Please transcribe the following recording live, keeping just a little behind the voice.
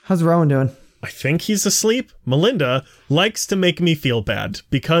How's Rowan doing? I think he's asleep. Melinda likes to make me feel bad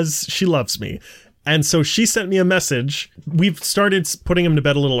because she loves me. And so she sent me a message. We've started putting him to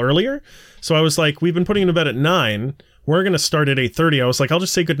bed a little earlier. So I was like, we've been putting him to bed at 9. We're going to start at 8:30. I was like, I'll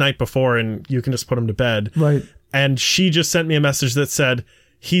just say goodnight before and you can just put him to bed. Right. And she just sent me a message that said,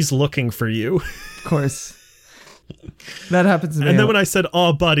 he's looking for you. Of course. That happens to me. And then when I said,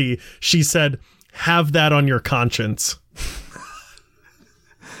 oh, buddy, she said, have that on your conscience.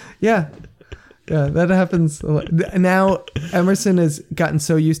 Yeah. Yeah, that happens. Now, Emerson has gotten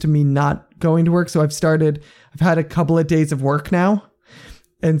so used to me not going to work. So I've had a couple of days of work now.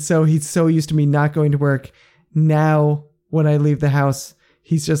 And so he's so used to me not going to work. Now, when I leave the house,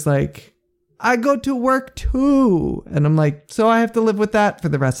 he's just like, I go to work too. And I'm like, so I have to live with that for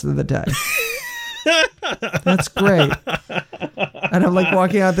the rest of the day. That's great. And I'm like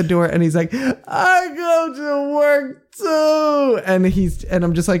walking out the door and he's like, I go to work too. And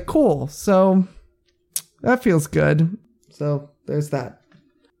I'm just like, cool. So that feels good. So there's that.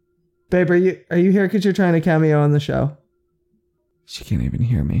 Babe, are you here because you're trying to cameo on the show? She can't even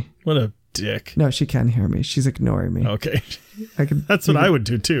hear me. What a dick. No, she can hear me. She's ignoring me. Okay. That's what I would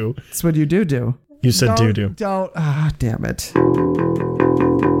do too. That's what you do. You said do. Don't. Damn it.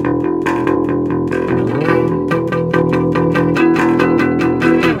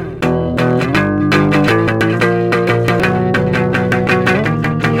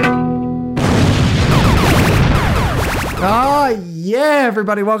 Yeah,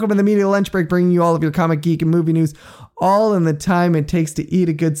 everybody, welcome to the Media Lunch Break, bringing you all of your comic, geek, and movie news, all in the time it takes to eat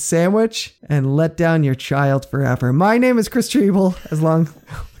a good sandwich and let down your child forever. My name is Chris Treble,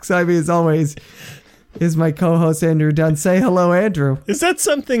 alongside me as always is my co-host Andrew Dunn. Say hello, Andrew. Is that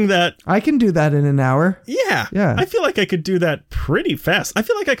something that... I can do that in an hour. Yeah. I feel like I could do that pretty fast. I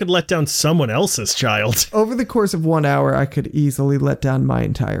feel like I could let down someone else's child. Over the course of 1 hour, I could easily let down my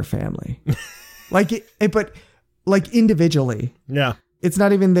entire family. Like individually. Yeah. It's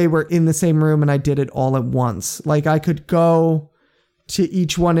not even they were in the same room and I did it all at once. Like I could go to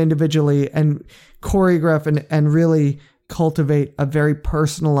each one individually and choreograph and really cultivate a very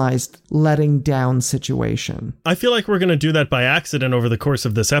personalized letting down situation. I feel like we're going to do that by accident over the course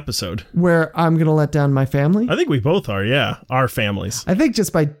of this episode. Where I'm going to let down my family? I think we both are, yeah. Our families. I think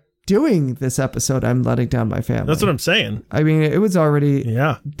just by doing this episode, I'm letting down my family. That's what I'm saying. I mean, it was already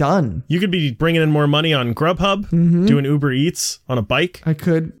done. You could be bringing in more money on Grubhub, doing Uber Eats on a bike. I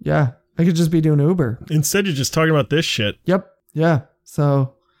could, yeah. I could just be doing Uber. Instead, you're just talking about this shit. Yep. Yeah.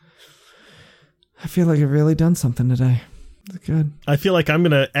 So I feel like I've really done something today. It's good. I feel like I'm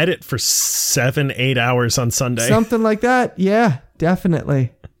going to edit for 7-8 hours on Sunday. Something like that. Yeah,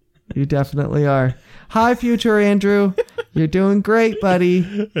 definitely. You definitely are. Hi, future Andrew. You're doing great,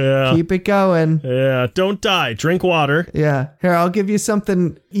 buddy. Yeah. Keep it going. Yeah. Don't die. Drink water. Yeah. Here, I'll give you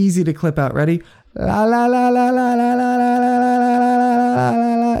something easy to clip out. Ready? La la la la la la la la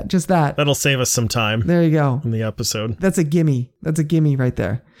la la. Just that. That'll save us some time. There you go. In the episode. That's a gimme. That's a gimme right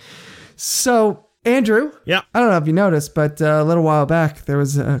there. So, Andrew. Yeah. I don't know if you noticed, but a little while back, there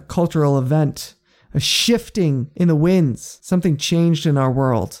was a cultural event. A shifting in the winds. Something changed in our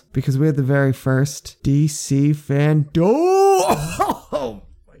world because we had the very first DC FANDOME. Oh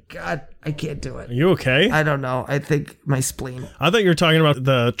my God. I can't do it. Are you okay? I don't know. I think my spleen. I thought you were talking about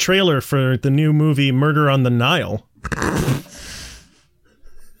the trailer for the new movie Murder on the Nile.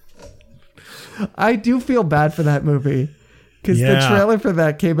 I do feel bad for that movie. Because the trailer for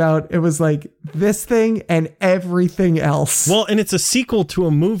that came out, it was like this thing and everything else. Well, and it's a sequel to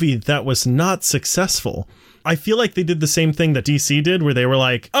a movie that was not successful. I feel like they did the same thing that DC did, where they were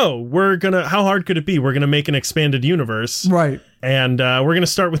like, oh, how hard could it be? We're going to make an expanded universe. Right. And we're going to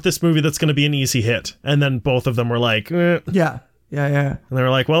start with this movie that's going to be an easy hit. And then both of them were like, eh. Yeah. And they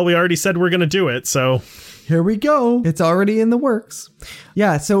were like, well, we already said we're going to do it, so. Here we go. It's already in the works.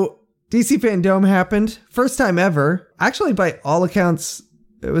 Yeah, so DC FANDOME happened. First time ever. Actually, by all accounts,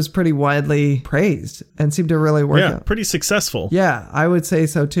 it was pretty widely praised and seemed to really work out. Yeah, pretty successful. Yeah, I would say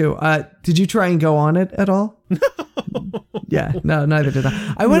so too. Did you try and go on it at all? No. Yeah, no, neither did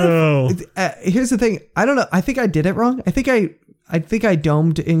I. Here's the thing. I don't know. I think I did it wrong. I think I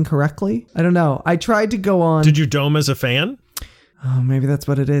domed incorrectly. I don't know. I tried to go on. Did you dome as a fan? Oh, maybe that's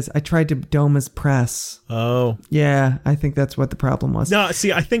what it is. I tried to dome as press. Oh. Yeah, I think that's what the problem was. No,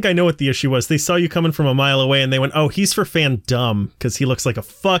 see, I think I know what the issue was. They saw you coming from a mile away and they went, oh, he's for FANDOME because he looks like a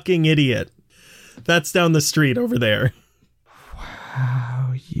fucking idiot. That's down the street over there.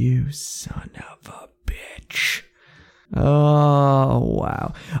 Wow, you son of a bitch. Oh,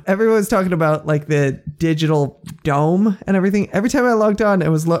 wow. Everyone's talking about like the digital dome and everything. Every time I logged on, I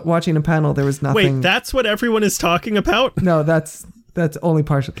was watching a panel. There was nothing. Wait, that's what everyone is talking about? No, that's That's only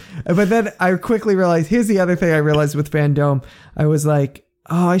partial. But then I quickly realized, here's the other thing I realized with FANDOME. I was like,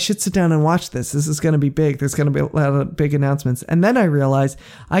 oh, I should sit down and watch this. This is going to be big. There's going to be a lot of big announcements. And then I realized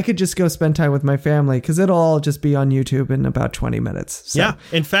I could just go spend time with my family because it'll all just be on YouTube in about 20 minutes. So. Yeah.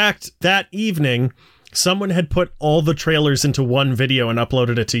 In fact, that evening, someone had put all the trailers into one video and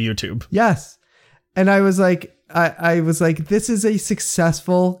uploaded it to YouTube. Yes. And I was like, I was like, this is a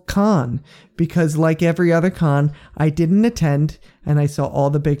successful con because like every other con, I didn't attend and I saw all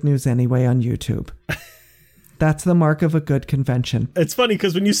the big news anyway on YouTube. That's the mark of a good convention. It's funny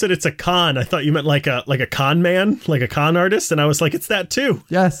because when you said it's a con, I thought you meant like a con man, like a con artist. And I was like, it's that too.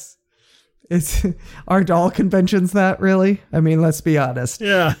 Yes. Aren't all conventions that, really? I mean, let's be honest.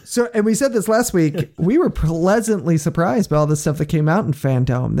 Yeah. So, and we said this last week, we were pleasantly surprised by all the stuff that came out in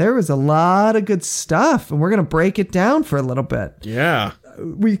FANDOME. There was a lot of good stuff, and we're going to break it down for a little bit. Yeah.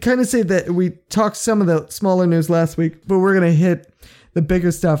 We kind of say that we talked some of the smaller news last week, but we're going to hit the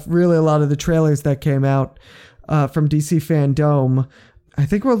bigger stuff, really a lot of the trailers that came out from DC FANDOME. I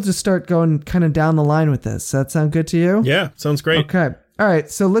think we'll just start going kind of down the line with this. Does that sound good to you? Yeah, sounds great. Okay. All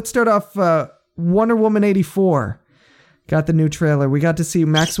right, so let's start off Wonder Woman 84. Got the new trailer. We got to see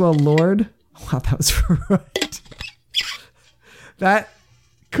Maxwell Lord. Wow, that was right. That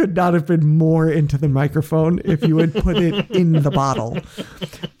could not have been more into the microphone if you had put it in the bottle.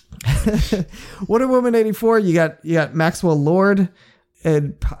 Wonder Woman 84, you got Maxwell Lord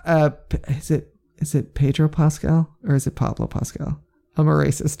and is it Pedro Pascal or is it Pablo Pascal? I'm a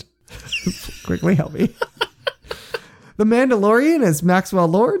racist. Quickly help me. The Mandalorian is Maxwell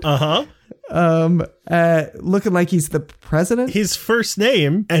Lord. Uh-huh. Looking like he's the president. His first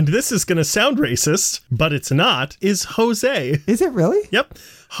name, and this is going to sound racist, but it's not, is Jose. Is it really? Yep.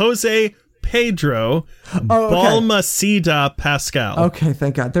 Jose Pedro Balmaceda Pascal. Okay,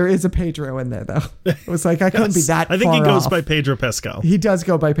 thank God. There is a Pedro in there, though. It was like, I couldn't be that I think far he goes off. by Pedro Pascal. He does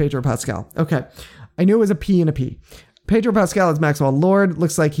go by Pedro Pascal. Okay. I knew it was a P and a P. Pedro Pascal is Maxwell Lord.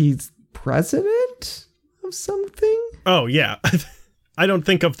 Looks like he's president of something. Oh, yeah. I don't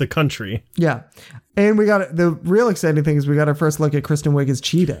think of the country. Yeah. And we got the real exciting thing is we got our first look at Kristen Wiig as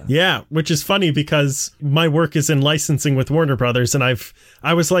Cheetah. Yeah, which is funny because my work is in licensing with Warner Brothers, and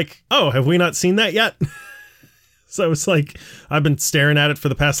I was like, oh, have we not seen that yet? So it's like, I've been staring at it for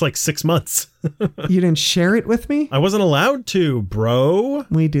the past 6 months. You didn't share it with me? I wasn't allowed to, bro.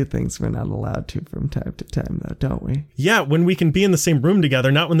 We do things we're not allowed to from time to time, though, don't we? Yeah, when we can be in the same room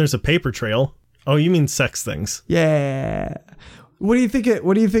together, not when there's a paper trail. Oh, you mean sex things? Yeah. What do you think?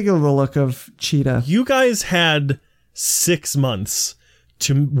 What do you think of the look of Cheetah? You guys had 6 months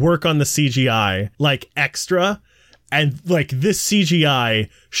to work on the CGI, extra, and this CGI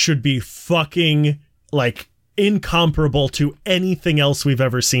should be fucking incomparable to anything else we've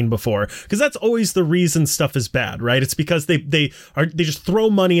ever seen before, because that's always the reason stuff is bad, right? It's because they just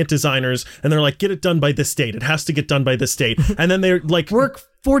throw money at designers and they're like, get it done by this date, it has to get done by this date, and then they're like work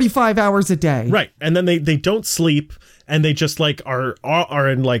 45 hours a day, right? And then they don't sleep and they just are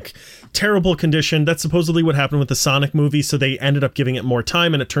in terrible condition. That's supposedly what happened with the Sonic movie, so they ended up giving it more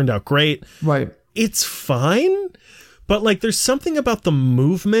time and it turned out great. Right. It's fine. But there's something about the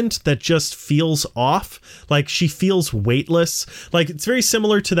movement that just feels off. She feels weightless. It's very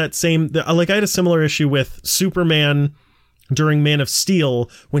similar to that same, I had a similar issue with Superman during Man of Steel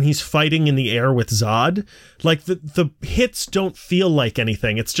when he's fighting in the air with Zod. The hits don't feel like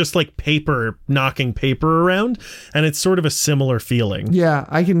anything. It's just paper knocking paper around, and it's sort of a similar feeling. Yeah,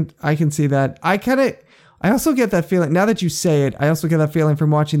 I can see that. I also get that feeling, now that you say it, I also get that feeling from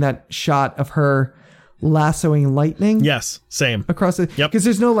watching that shot of her lassoing lightning. Yes, same. Across it. Yep. Because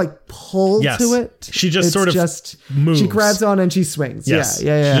there's no pull to it. She just it's moves. She grabs on and she swings. Yes.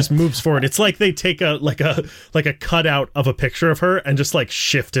 Yeah. She just moves forward. It's like they take a cutout of a picture of her and just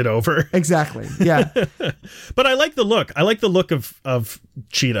shift it over. Exactly. Yeah. But I like the look. I like the look of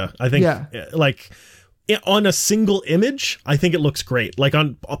Cheetah. I think on a single image, I think it looks great.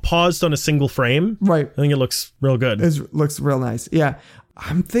 Paused on a single frame. Right. I think it looks real good. It looks real nice. Yeah.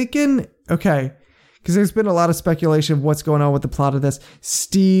 I'm thinking, okay, because there's been a lot of speculation of what's going on with the plot of this.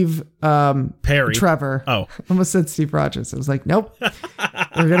 Steve Perry. Trevor. Oh. I almost said Steve Rogers. I was like, nope.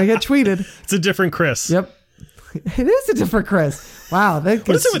 We're going to get tweeted. It's a different Chris. Yep. It is a different Chris. Wow. What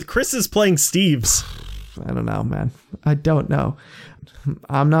is it with Chris's playing Steves? I don't know, man. I don't know.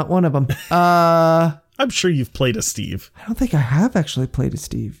 I'm not one of them. I'm sure you've played a Steve. I don't think I have actually played a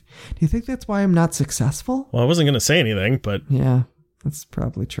Steve. Do you think that's why I'm not successful? Well, I wasn't going to say anything, but... Yeah, that's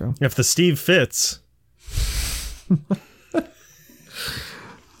probably true. If the Steve fits...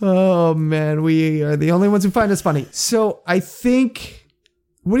 Oh man, we are the only ones who find us funny. So I think,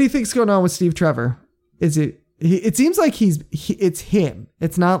 what do you think's going on with Steve Trevor? Is It seems like it's him.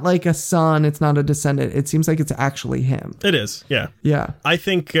 It's not like a son. It's not a descendant. It seems like it's actually him. It is. Yeah. Yeah. I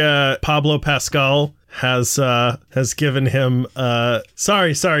think Pablo Pascal has given him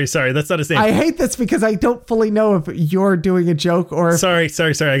sorry, that's not his name. I hate this because I don't fully know if you're doing a joke or if sorry,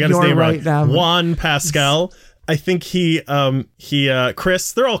 I got his name right wrong. now. Juan Pascal. I think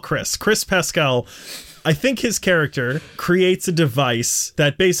Chris, they're all Chris Pascal. I think his character creates a device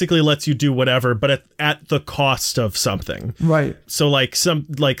that basically lets you do whatever, but at the cost of something. Right. So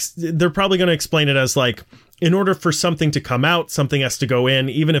they're probably going to explain it as like, in order for something to come out, something has to go in,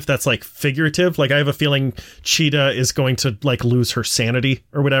 even if that's like figurative. Like I have a feeling Cheetah is going to like lose her sanity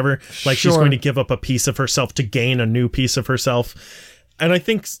or whatever. Like she's going to give up a piece of herself to gain a new piece of herself. And I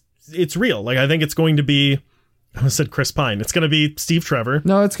think it's real. Like I think it's going to be, I said Chris Pine. It's going to be Steve Trevor.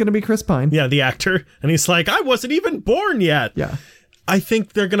 No, it's going to be Chris Pine. Yeah, the actor. And he's like, I wasn't even born yet. Yeah. I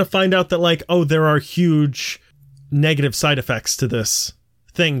think they're going to find out that like, oh, there are huge negative side effects to this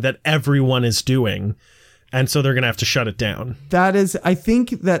thing that everyone is doing. And so they're going to have to shut it down. That is, I think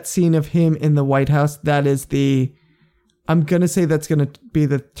that scene of him in the White House, that is I'm going to say that's going to be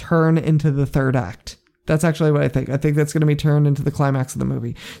the turn into the third act. That's actually what I think. I think that's going to be turned into the climax of the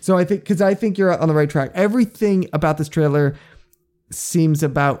movie. So I think you're on the right track. Everything about this trailer seems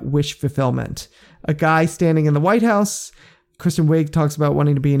about wish fulfillment. A guy standing in the White House. Kristen Wiig talks about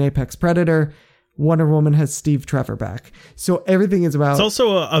wanting to be an apex predator. Wonder Woman has Steve Trevor back. So everything is about... It's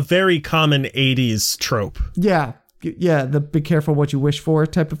also a very common 80s trope. Yeah. Yeah, the be careful what you wish for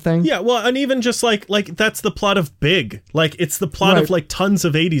type of thing. Yeah, well, and even just like that's the plot of Big. Like it's the plot of like tons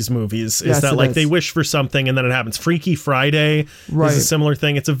of 80s movies is that like they wish for something and then it happens. Freaky Friday is a similar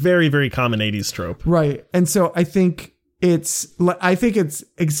thing. It's a very, very common 80s trope. Right. And so I think it's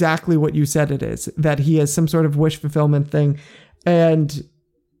exactly what you said it is, that he has some sort of wish fulfillment thing. And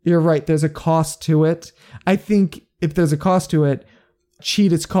you're right, there's a cost to it. I think if there's a cost to it,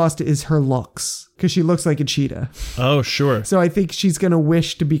 Cheetah's cost is her looks, because she looks like a cheetah. Oh, sure. So I think she's going to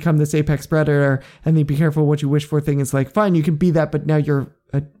wish to become this apex predator, and the be careful what you wish for thing is like, fine, you can be that, but now you're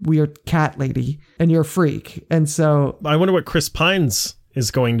a weird cat lady, and you're a freak. And so... I wonder what Chris Pine's is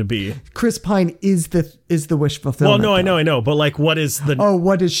going to be. Chris Pine is the wish fulfillment. Well, no, I know, but like, what is the... Oh,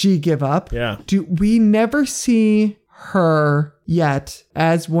 what does she give up? Yeah. Do we never see her yet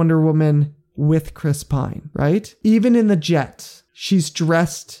as Wonder Woman with Chris Pine, right? Even in the jet... She's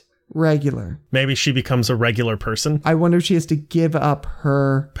dressed regular. Maybe she becomes a regular person. I wonder if she has to give up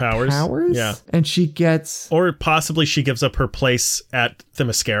her powers. Yeah. And she gets... Or possibly she gives up her place at the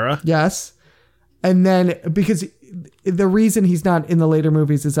mascara. Yes. And then, because the reason he's not in the later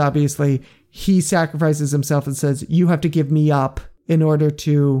movies is obviously he sacrifices himself and says, you have to give me up in order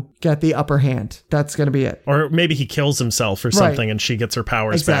to get the upper hand. That's going to be it. Or maybe he kills himself or something and she gets her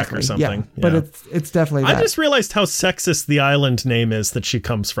powers back or something. Yeah. But it's definitely that. I just realized how sexist the island name is that she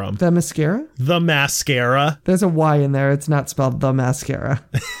comes from. The Mascara? The Mascara. There's a Y in there. It's not spelled The Mascara.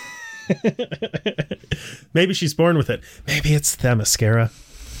 Maybe she's born with it. Maybe it's the Mascara.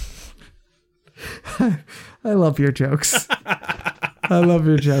 I love your jokes. I love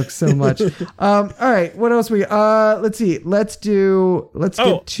your jokes so much. All right, what else let's see. Let's get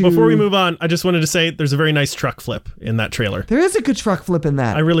to... Before we move on, I just wanted to say there's a very nice truck flip in that trailer. There is a good truck flip in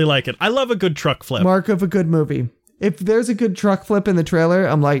that. I really like it. I love a good truck flip. Mark of a good movie. If there's a good truck flip in the trailer,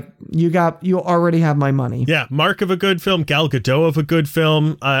 I'm like, you already have my money. Yeah, mark of a good film, Gal Gadot of a good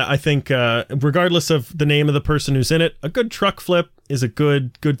film. I think regardless of the name of the person who's in it, a good truck flip is a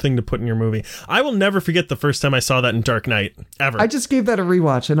good thing to put in your movie. I will never forget the first time I saw that in Dark Knight, ever. I just gave that a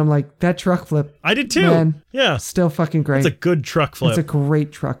rewatch, and I'm like, that truck flip. I did too. Man, yeah. Still fucking great. It's a good truck flip. It's a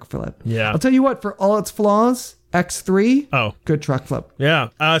great truck flip. Yeah. I'll tell you what, for all its flaws, X3, good truck flip. Yeah.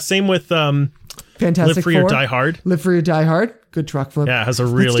 Same with... Fantastic Live Free Four. or Die Hard. Live Free or Die Hard. Good truck flip. Yeah, it has a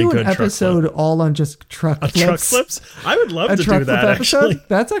really good truck flip. Let's do an episode all on just truck flips. Truck flips? I would love to do that, episode? actually.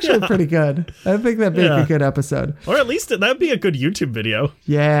 That's actually pretty good. I think that'd be a good episode. Or at least that'd be a good YouTube video.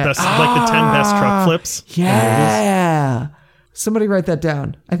 Yeah. Like the 10 best truck flips. Yeah. Somebody write that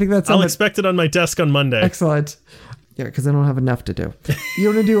down. I think that's... I'll expect it on my desk on Monday. Excellent. Yeah, because I don't have enough to do. You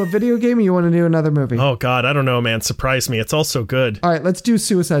want to do a video game or you want to do another movie? Oh, God, I don't know, man. Surprise me. It's all so good. All right, let's do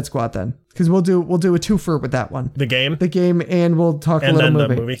Suicide Squad then. Because we'll do a twofer with that one. The game? The game, and we'll talk a little movie.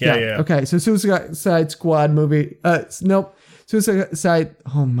 And then the movie. Yeah. Okay, so Suicide Squad movie. Nope. Suicide...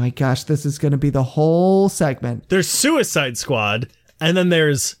 Oh my gosh, this is going to be the whole segment. There's Suicide Squad, and then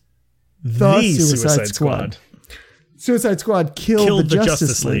there's the Suicide Squad. Suicide Squad killed the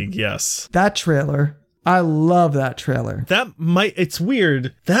Justice League. Yes. That trailer... I love that trailer. It's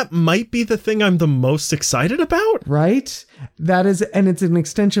weird. That might be the thing I'm the most excited about. Right? That is, and it's an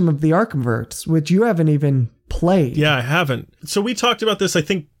extension of the Arkhamverse, which you haven't even played. Yeah, I haven't. So we talked about this, I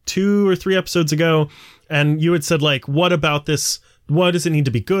think, 2 or 3 episodes ago, and you had said, like, what about this? What does it need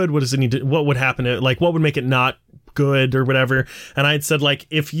to be good? What does it need to, what would happen to, like, what would make it not good or whatever? And I had said, like,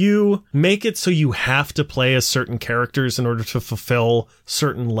 if you make it so you have to play as certain characters in order to fulfill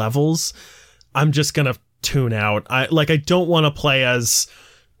certain levels, I'm just gonna tune out. I don't want to play as,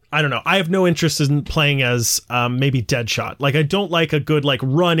 I don't know. I have no interest in playing as maybe Deadshot. Like, I don't like a good, like,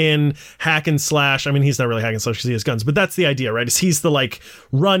 run in, hack and slash. I mean, he's not really hack and slash because he has guns, but that's the idea, right? Is he's the, like,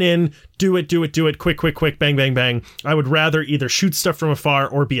 run in, do it, quick, bang, bang, bang. I would rather either shoot stuff from afar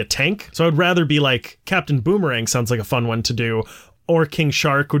or be a tank. So I would rather be like Captain Boomerang sounds like a fun one to do. Or King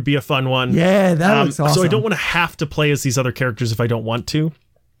Shark would be a fun one. Yeah, that looks awesome. So I don't want to have to play as these other characters if I don't want to.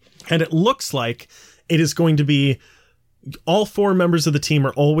 And it looks like it is going to be all 4 members of the team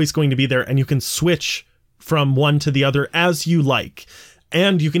are always going to be there, and you can switch from one to the other as you like.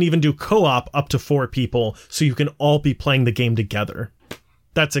 And you can even do co-op up to 4 people, so you can all be playing the game together.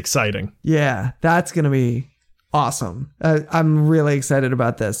 That's exciting. Yeah, that's going to be awesome. I'm really excited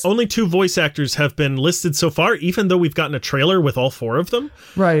about this. Only 2 voice actors have been listed so far, even though we've gotten a trailer with all 4 of them.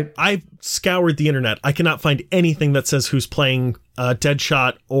 Right. I've scoured the internet. I cannot find anything that says who's playing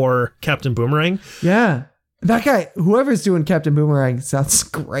Deadshot or Captain Boomerang. Yeah. That guy, whoever's doing Captain Boomerang, sounds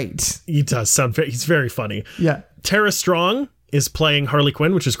great. He does sound he's very funny. Yeah. Tara Strong is playing Harley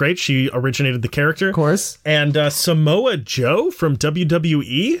Quinn, which is great. She originated the character. Of course. And Samoa Joe from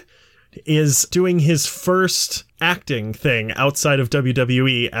WWE is doing his first acting thing outside of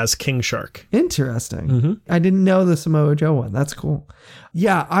WWE as King Shark. Interesting. Mm-hmm. I didn't know the Samoa Joe one. That's cool.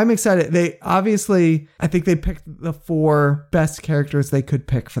 Yeah, I'm excited. They obviously, I think they picked the 4 best characters they could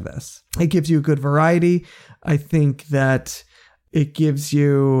pick for this. It gives you a good variety. I think that it gives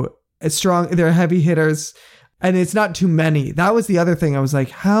you a strong, they're heavy hitters, and it's not too many. That was the other thing. I was like,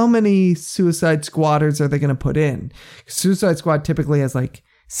 how many Suicide Squatters are they going to put in? Suicide Squad typically has like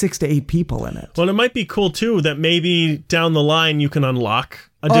 6 to 8 people in it. Well, it might be cool too that maybe down the line you can unlock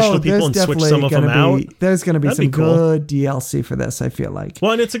additional people and switch some of them out. There's going to be That'd some be cool. good DLC for this, I feel like.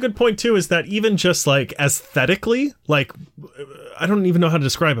 Well, and it's a good point too, is that even just like aesthetically, like, I don't even know how to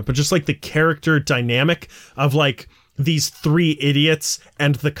describe it, but just like the character dynamic of like these 3 idiots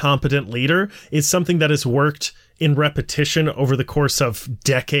and the competent leader is something that has worked in repetition over the course of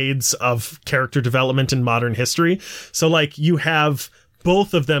decades of character development in modern history. So like you have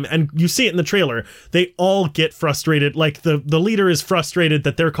both of them, and you see it in the trailer, they all get frustrated. Like the leader is frustrated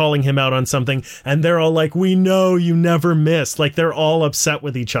that they're calling him out on something, and they're all like, we know you never miss. Like they're all upset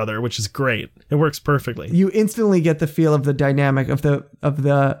with each other, which is great. It works perfectly. You instantly get the feel of the dynamic of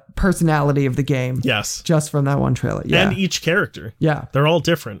the personality of the game. Yes. Just from that one trailer. Yeah. And each character. Yeah. They're all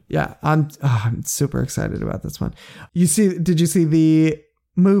different. Yeah. I'm super excited about this one. Did you see the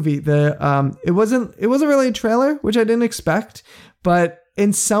movie? It wasn't really a trailer, which I didn't expect. But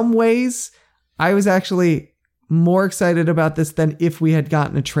in some ways, I was actually more excited about this than if we had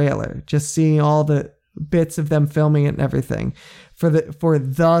gotten a trailer. Just seeing all the bits of them filming it and everything for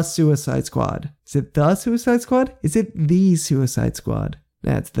the Suicide Squad. Is it the Suicide Squad? Is it the Suicide Squad?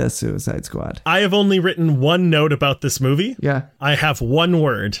 That's the Suicide Squad. I have only written one note about this movie. Yeah. I have one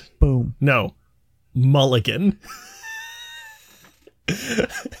word. Boom. No. Mulligan.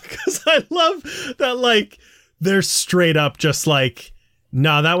 Because I love that, like, they're straight up just like,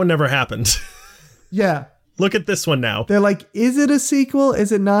 nah, that one never happened. Yeah. Look at this one now. They're like, is it a sequel?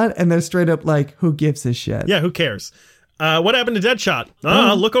 Is it not? And they're straight up like, who gives a shit? Yeah, who cares? What happened to Deadshot?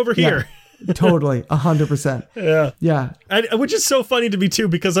 Look over here. Yeah, totally. 100%. Yeah. Yeah. And, which is so funny to me, too,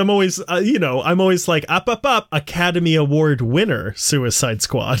 because I'm always, I'm always like, up, Academy Award winner, Suicide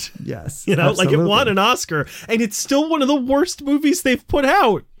Squad. Yes. Like it won an Oscar, and it's still one of the worst movies they've put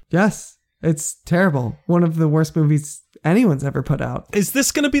out. Yes. It's terrible. One of the worst movies anyone's ever put out. Is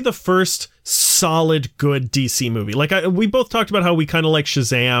this going to be the first solid, good DC movie? Like, we both talked about how we kind of like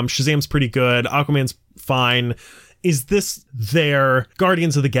Shazam. Shazam's pretty good. Aquaman's fine. Is this their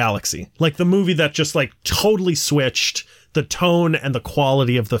Guardians of the Galaxy? Like the movie that just like totally switched the tone and the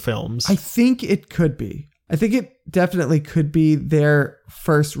quality of the films? I think it could be. I think it definitely could be their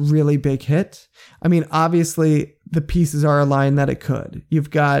first really big hit. I mean, obviously the pieces are aligned that it could. You've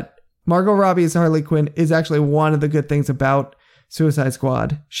got Margot Robbie as Harley Quinn is actually one of the good things about Suicide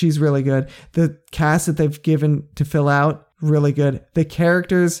Squad. She's really good. The cast that they've given to fill out, really good. The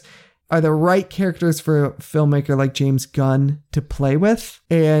characters are the right characters for a filmmaker like James Gunn to play with.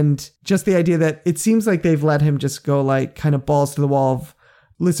 And just the idea that it seems like they've let him just go like kind of balls to the wall of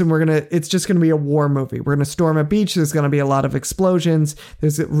listen, it's just going to be a war movie. We're going to storm a beach. There's going to be a lot of explosions.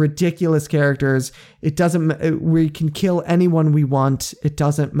 There's ridiculous characters. We can kill anyone we want. It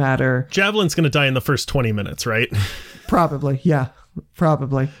doesn't matter. Javelin's going to die in the first 20 minutes, right? Probably. Yeah,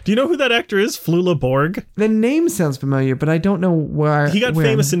 probably. Do you know who that actor is? Flula Borg? The name sounds familiar, but I don't know where. He got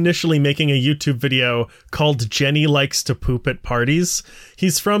famous initially making a YouTube video called Jenny Likes to Poop at Parties.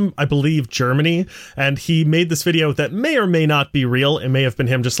 He's from, I believe, Germany, and he made this video that may or may not be real. It may have been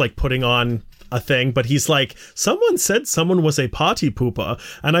him just like putting on a thing, but he's like, someone said someone was a party pooper,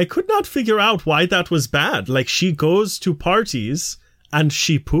 and I could not figure out why that was bad. Like, she goes to parties and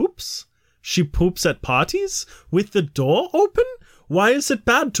she poops? She poops at parties with the door open? Why is it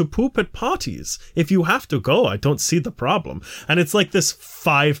bad to poop at parties? If you have to go, I don't see the problem. And it's like this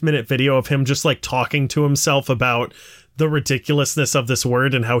 5-minute video of him just like talking to himself about the ridiculousness of this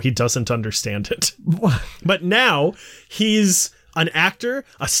word and how he doesn't understand it. But now he's an actor,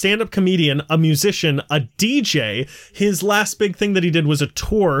 a stand-up comedian, a musician, a DJ. His last big thing that he did was a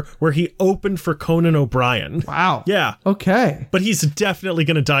tour where he opened for Conan O'Brien. Wow. Yeah. Okay. But he's definitely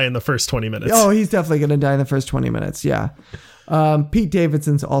going to die in the first 20 minutes. Oh, he's definitely going to die in the first 20 minutes. Yeah. Pete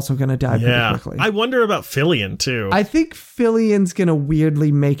Davidson's also going to die pretty quickly. I wonder about Fillion, too. I think Fillion's going to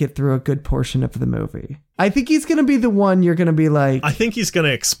weirdly make it through a good portion of the movie. I think he's going to be the one you're going to be like... I think he's going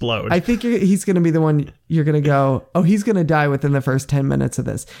to explode. I think he's going to be the one you're going to go, oh, he's going to die within the first 10 minutes of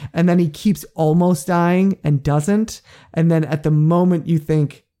this. And then he keeps almost dying and doesn't. And then at the moment you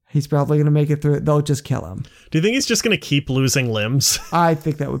think he's probably going to make it through, they'll just kill him. Do you think he's just going to keep losing limbs? I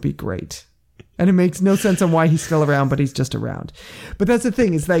think that would be great. And it makes no sense on why he's still around, but he's just around. But that's the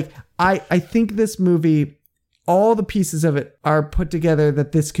thing. Is like, I think this movie, all the pieces of it are put together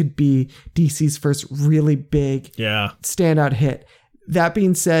that this could be DC's first really big standout hit. That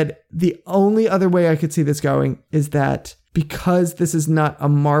being said, the only other way I could see this going is that because this is not a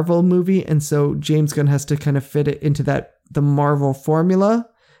Marvel movie, and so James Gunn has to kind of fit it into the Marvel formula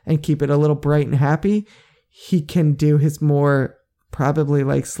and keep it a little bright and happy, he can do his more probably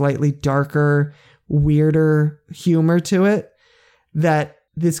like slightly darker, weirder humor to it, that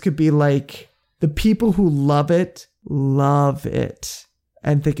this could be like the people who love it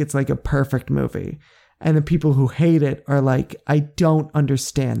and think it's like a perfect movie. And the people who hate it are like, I don't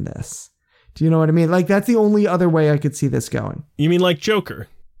understand this. Do you know what I mean? Like, that's the only other way I could see this going. You mean like Joker?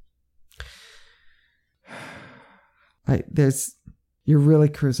 You're really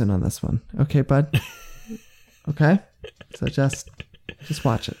cruising on this one. Okay, bud? Okay? So just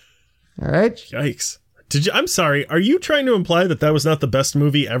watch it. All right? Yikes. I'm sorry. Are you trying to imply that was not the best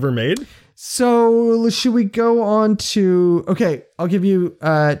movie ever made? So should we go on to... Okay, I'll give you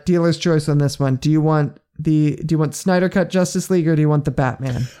dealer's choice on this one. Do you want Snyder Cut Justice League or do you want the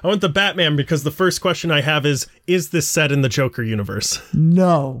Batman? I want the Batman because the first question I have is this set in the Joker universe?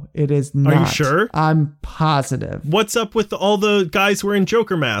 No, it is not. Are you sure? I'm positive. What's up with all the guys wearing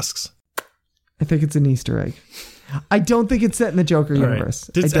Joker masks? I think it's an Easter egg. I don't think it's set in the Joker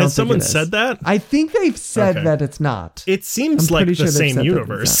universe. Right. Has someone said that? I think they've said that it's not. It seems like the same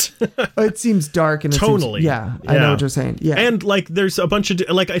universe. It seems dark and totally. I know what you're saying. Yeah, and like there's a bunch of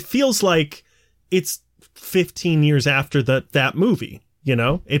like it feels like it's 15 years after that movie. You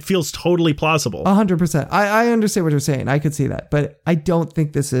know, it feels totally plausible. 100%. I understand what you're saying. I could see that, but I don't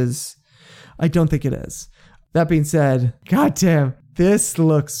think it is. That being said, goddamn, this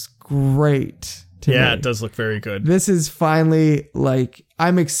looks great. Yeah, it does look very good. This is finally like,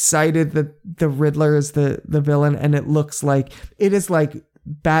 I'm excited that the Riddler is the villain, and it is like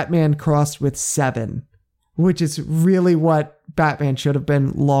Batman crossed with Seven, which is really what Batman should have been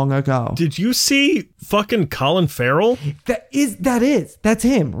long ago. Did you see fucking Colin Farrell? That's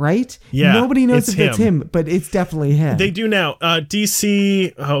him, right? Yeah. Nobody knows if it's him, but it's definitely him. They do now.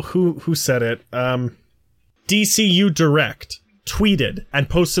 DC, who said it? DCU Direct tweeted and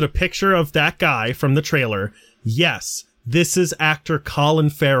posted a picture of that guy from the trailer. Yes, this is actor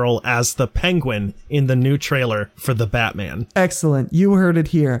Colin Farrell as the Penguin in the new trailer for the Batman. Excellent. You heard it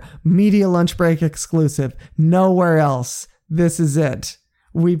here. Media lunch break exclusive. Nowhere else. This is it.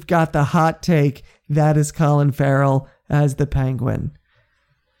 We've got the hot take. That is Colin Farrell as the Penguin.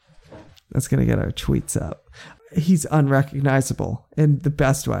 That's going to get our tweets up. He's unrecognizable in the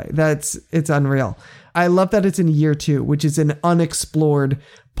best way. It's unreal. I love that it's in year 2, which is an unexplored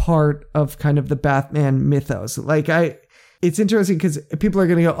part of kind of the Batman mythos. It's interesting because people are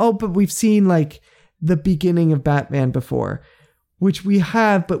going to go, oh, but we've seen like the beginning of Batman before, which we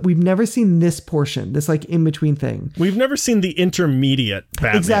have, but we've never seen this portion, this like in between thing. We've never seen the intermediate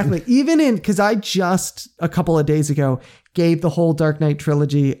Batman. Exactly. Because I just a couple of days ago gave the whole Dark Knight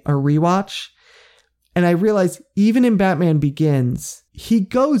trilogy a rewatch. And I realized even in Batman Begins, he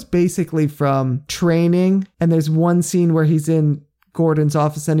goes basically from training, and there's one scene where he's in Gordon's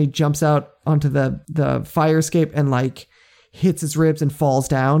office and he jumps out onto the fire escape and like hits his ribs and falls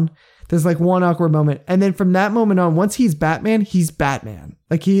down. There's like one awkward moment. And then from that moment on, once he's Batman, he's Batman.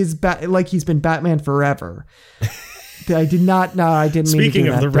 Like he's been Batman forever. I didn't mean to do that. Speaking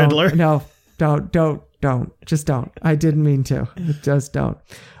of the Riddler. No, don't. Just don't. I didn't mean to. Just don't.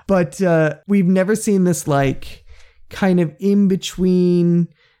 But we've never seen this like kind of in between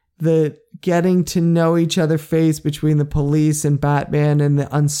the getting to know each other phase between the police and Batman and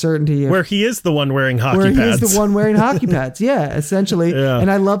the uncertainty of, where he is the one wearing hockey pads. Where he's the one wearing hockey pads. Yeah, essentially. Yeah.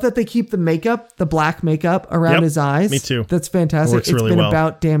 And I love that they keep the black makeup around his eyes. Me too. That's fantastic. It's really been well.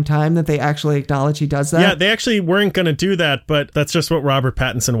 About damn time that they actually acknowledge he does that. Yeah, they actually weren't going to do that, but that's just what Robert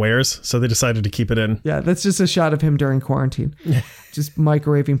Pattinson wears. So they decided to keep it in. Yeah, that's just a shot of him during quarantine. Just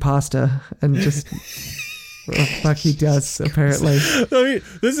microwaving pasta and just... What the fuck he does, apparently. I mean,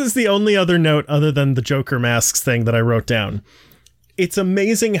 this is the only other note other than the Joker masks thing that I wrote down. It's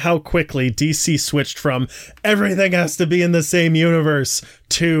amazing how quickly DC switched from everything has to be in the same universe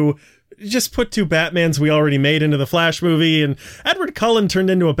to just put two Batmans we already made into the Flash movie, and Edward Cullen turned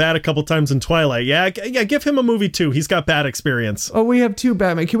into a bat a couple times in Twilight. Yeah, give him a movie too. He's got bat experience. Oh, we have two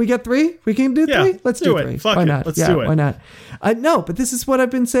Batman. Can we get three? We can do three? Let's do three. Fuck why it. not? Let's do it. Why not? No, but this is what I've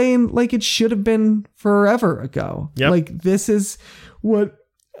been saying, like it should have been forever ago. Yep. Like this is what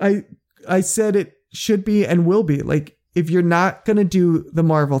I said it should be and will be. Like if you're not going to do the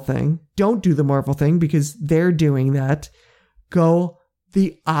Marvel thing, don't do the Marvel thing because they're doing that. Go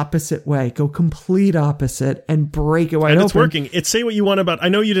the opposite way. Go complete opposite and break it wide open. And it's working. It's say what you want about... I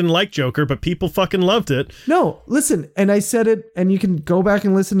know you didn't like Joker, but people fucking loved it. No, listen. And I said it, and you can go back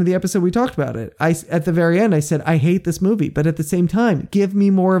and listen to the episode we talked about it. At the very end, I said, I hate this movie, but at the same time, give me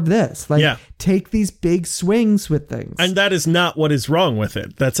more of this. Like, take these big swings with things. And that is not what is wrong with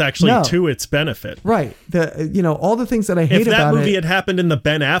it. That's actually to its benefit. Right. All the things that I hate about it. If that movie had happened in the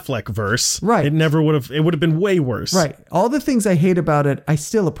Ben Affleck verse, it never would have... It would have been way worse. Right. All the things I hate about it, I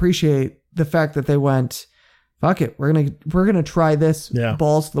still appreciate the fact that they went, fuck it, we're gonna try this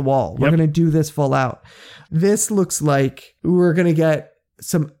balls to the wall. We're gonna do this full out. This looks like we're gonna get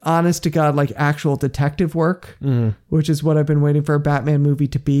some honest to God like actual detective work, which is what I've been waiting for a Batman movie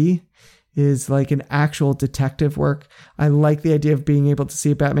to be, is like an actual detective work. I like the idea of being able to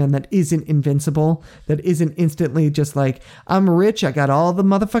see a Batman that isn't invincible, that isn't instantly just like, I'm rich, I got all the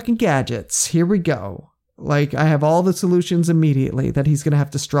motherfucking gadgets, here we go. Like, I have all the solutions immediately, that he's going to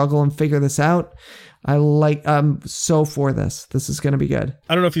have to struggle and figure this out. I'm so for this. This is going to be good.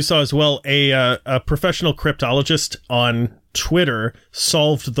 I don't know if you saw as well, a professional cryptologist on Twitter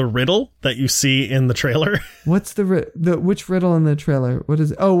solved the riddle that you see in the trailer. What's which riddle in the trailer? What is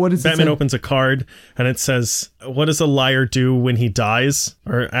it? Oh, what is it? Batman opens a card and it says, what does a liar do when he dies?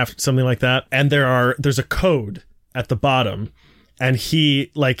 Or after something like that. And there's a code at the bottom. And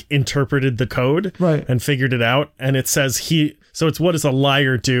he like interpreted the code and figured it out. And it says so it's what does a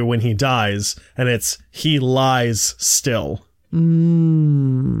liar do when he dies? And it's he lies still.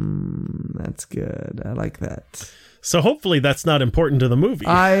 That's good. I like that. So hopefully that's not important to the movie.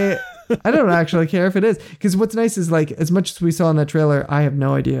 I don't actually care if it is. Because what's nice is like as much as we saw in that trailer, I have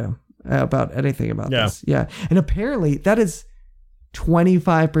no idea about anything about this. Yeah. And apparently that is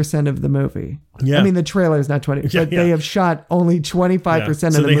 25% of the movie. Yeah. I mean, the trailer is not 20, but they have shot only 25% of the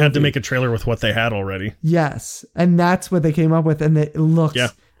movie. So they had to make a trailer with what they had already. Yes. And that's what they came up with. And it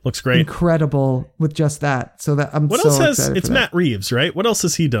looks great. Incredible with just that. So that I'm what so else has, excited it's for Matt Reeves, right? What else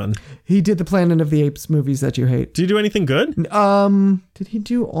has he done? He did the Planet of the Apes movies that you hate. Did he do anything good? Did he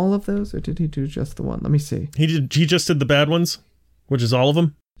do all of those or did he do just the one? Let me see. He just did the bad ones, which is all of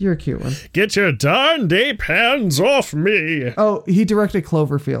them. You're a cute one. Get your darned ape hands off me. Oh, he directed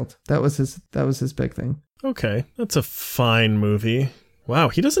Cloverfield. That was his big thing. Okay, that's a fine movie. Wow,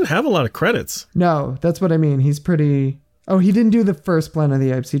 he doesn't have a lot of credits. No, that's what I mean. He's pretty... Oh, he didn't do the first Planet of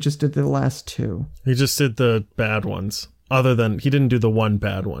the Apes. He just did the last two. He just did the bad ones. Other than... He didn't do the one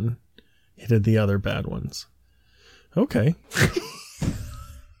bad one. He did the other bad ones. Okay.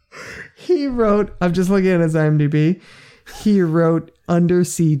 He wrote... I'm just looking at his IMDb. He wrote Under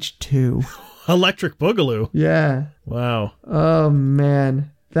Siege 2. Electric Boogaloo. Yeah. Wow. Oh,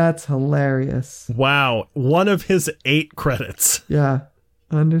 man. That's hilarious. Wow. One of his 8 credits. Yeah.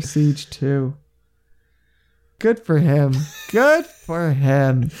 Under Siege 2. Good for him. Good for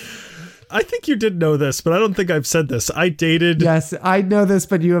him. I think you did know this, but I don't think I've said this. I dated. Yes, I know this,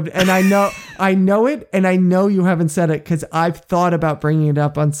 but you have, and I know it, and I know you haven't said it because I've thought about bringing it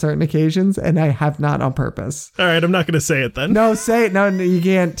up on certain occasions, and I have not on purpose. All right, I'm not going to say it then. No, say it. No, you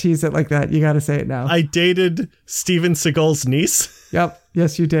can't tease it like that. You got to say it now. I dated Steven Seagal's niece. Yep.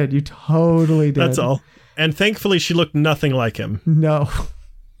 Yes, you did. You totally did. That's all. And thankfully, she looked nothing like him. No,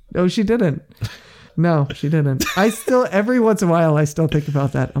 she didn't. No, she didn't. I still, every once in a while, I still think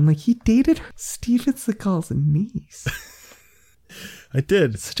about that. I'm like, he dated her, Steven Seagal's niece. I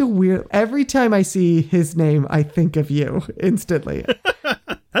did. Such a weird. Every time I see his name, I think of you instantly.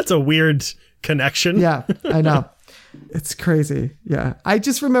 That's a weird connection. Yeah, I know. It's crazy. Yeah, I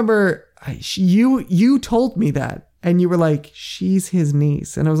just remember you told me that, and you were like, "She's his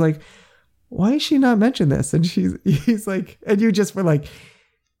niece," and I was like, "Why is she not mentioned this?" And he's like, and you just were like,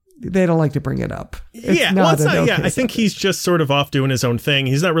 they don't like to bring it up. I think he's just sort of off doing his own thing.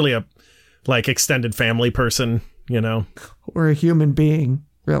 He's not really a like extended family person, you know, or a human being,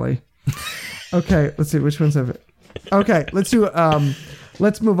 really. Okay, let's see which ones have it. Okay, let's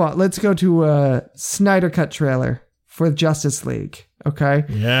move on. Let's go to Snyder Cut trailer for Justice League. Okay.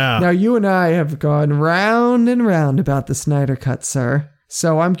 Yeah. Now you and I have gone round and round about the Snyder Cut, sir.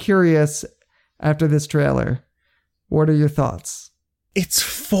 So I'm curious. After this trailer, what are your thoughts? It's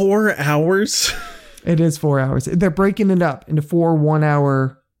 4 hours. It is 4 hours. They're breaking it up into 4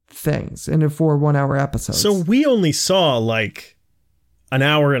 1-hour things, into 4 1-hour episodes. So we only saw like an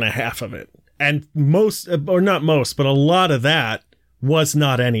hour and a half of it. And most, or not most, but a lot of that was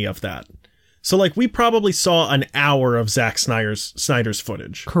not any of that. So like we probably saw an hour of Zack Snyder's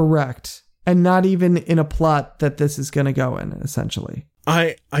footage. Correct. And not even in a plot that this is going to go in, essentially.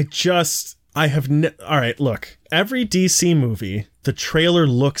 All right, look, every DC movie, the trailer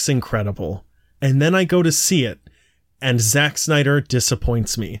looks incredible. And then I go to see it and Zack Snyder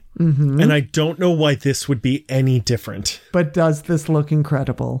disappoints me. Mm-hmm. And I don't know why this would be any different. But does this look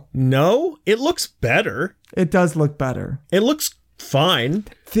incredible? No, it looks better. It does look better. It looks fine.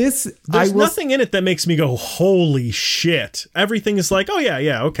 There's nothing in it that makes me go, holy shit. Everything is like, oh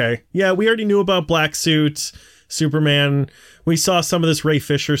yeah, okay. Yeah, we already knew about Black Suit, Superman. We saw some of this Ray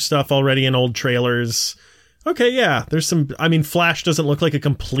Fisher stuff already in old trailers. Okay, yeah, there's some... I mean, Flash doesn't look like a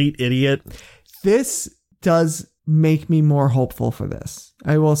complete idiot. This does make me more hopeful for this,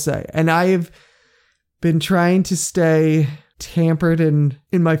 I will say. And I have been trying to stay tampered in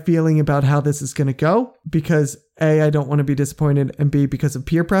my feeling about how this is going to go. Because A, I don't want to be disappointed, and B, because of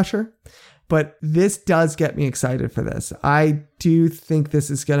peer pressure. But this does get me excited for this. I do think this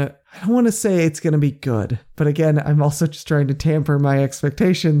is going to... I don't want to say it's going to be good. But again, I'm also just trying to tamper my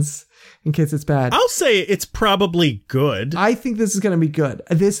expectations in case it's bad. I'll say it's probably good. I think this is going to be good.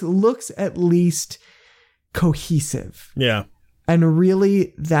 This looks at least cohesive. Yeah. And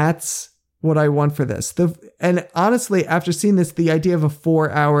really, that's what I want for this. And honestly, after seeing this, the idea of a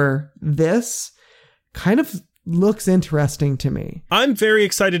 4-hour this kind of looks interesting to me. I'm very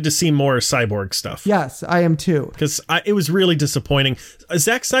excited to see more Cyborg stuff. Yes, I am too. Because it was really disappointing.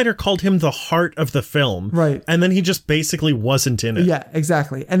 Zack Snyder called him the heart of the film. Right. And then he just basically wasn't in it. Yeah,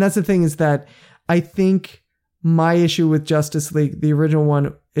 exactly. And that's the thing, is that I think my issue with Justice League, the original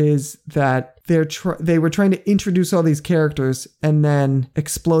one, is that they were trying to introduce all these characters and then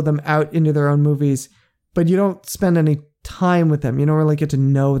explode them out into their own movies, but you don't spend any time with them. You don't really get to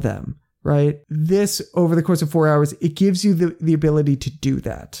know them. Right? This, over the course of 4 hours, it gives you the ability to do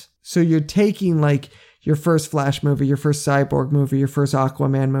that. So you're taking like your first Flash movie, your first Cyborg movie, your first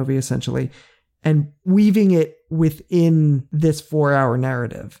Aquaman movie, essentially, and weaving it within this 4-hour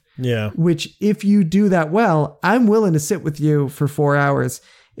narrative. Yeah. Which, if you do that well, I'm willing to sit with you for 4 hours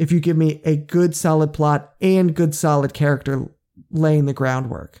if you give me a good solid plot and good solid character laying the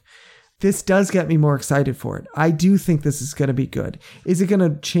groundwork. This does get me more excited for it. I do think this is going to be good. Is it going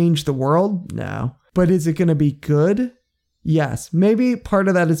to change the world? No. But is it going to be good? Yes. Maybe part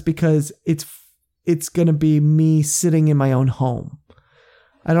of that is because it's going to be me sitting in my own home.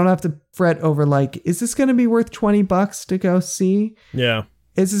 I don't have to fret over like, is this going to be worth $20 to go see? Yeah.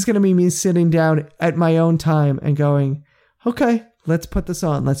 Is this going to be me sitting down at my own time and going, okay, let's put this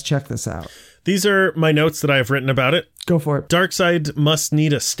on. Let's check this out. These are my notes that I have written about it. Go for it. Darkseid must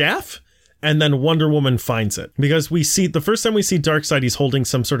need a staff. And then Wonder Woman finds it, because the first time we see Darkseid, he's holding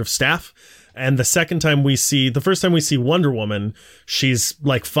some sort of staff. And the first time we see Wonder Woman, she's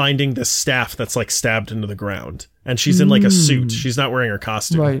like finding this staff that's like stabbed into the ground. And she's in like a suit. She's not wearing her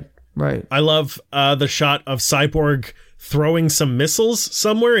costume. Right. I love the shot of Cyborg throwing some missiles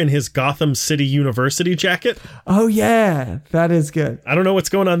somewhere in his Gotham City University jacket. Oh, yeah. That is good. I don't know what's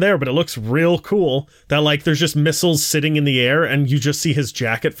going on there, but it looks real cool that like there's just missiles sitting in the air and you just see his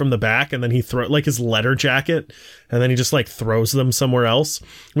jacket from the back and then he like his letter jacket and then he just like throws them somewhere else.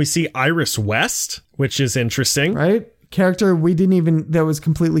 We see Iris West, which is interesting. Right? Character that was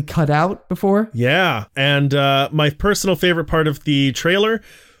completely cut out before. Yeah. And my personal favorite part of the trailer,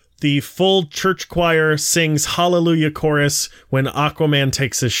 the full church choir sings Hallelujah chorus when Aquaman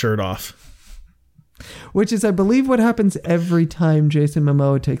takes his shirt off. Which is, I believe, what happens every time Jason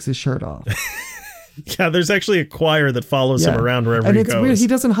Momoa takes his shirt off. Yeah, there's actually a choir that follows him around wherever he goes. And it's weird. He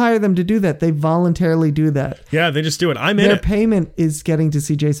doesn't hire them to do that. They voluntarily do that. Yeah, they just do it. I'm in it. Their payment is getting to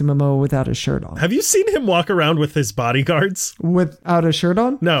see Jason Momoa without his shirt on. Have you seen him walk around with his bodyguards? Without a shirt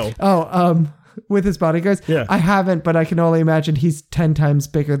on? No. With his bodyguards? Yeah. I haven't, but I can only imagine he's 10 times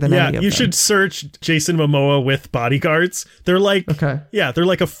bigger than any of them. Yeah, you should search Jason Momoa with bodyguards. They're like, they're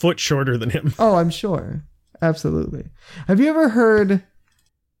like a foot shorter than him. Oh, I'm sure. Absolutely. Have you ever heard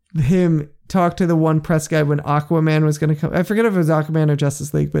him talk to the one press guy when Aquaman was going to come? I forget if it was Aquaman or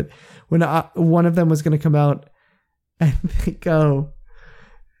Justice League, but when one of them was going to come out and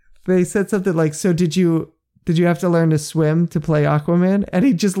they said something like, so did you have to learn to swim to play Aquaman? And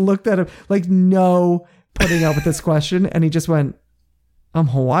he just looked at him like, no, putting up with this question. And he just went, I'm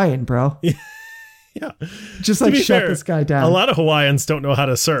Hawaiian, bro. Yeah. Just like shut this guy down. A lot of Hawaiians don't know how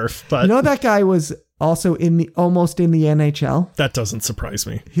to surf, but that guy was also almost in the NHL. That doesn't surprise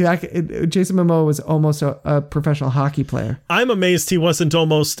me. Jason Momoa was almost a professional hockey player. I'm amazed he wasn't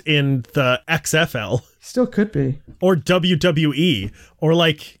almost in the XFL. Still could be. Or WWE. Or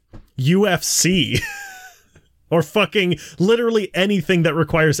like UFC. Or fucking literally anything that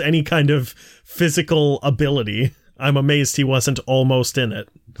requires any kind of physical ability. I'm amazed he wasn't almost in it.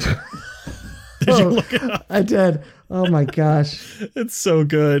 Did you look it up? I did. Oh my gosh. It's so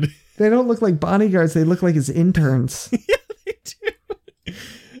good. They don't look like bodyguards. They look like his interns. Yeah, they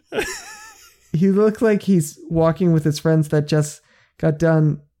do. He looks like he's walking with his friends that just got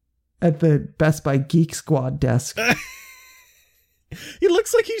done at the Best Buy Geek Squad desk. He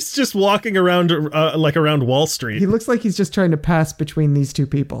looks like he's just walking around around Wall Street. He looks like he's just trying to pass between these two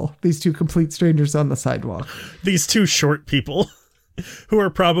people, these two complete strangers on the sidewalk. These two short people who are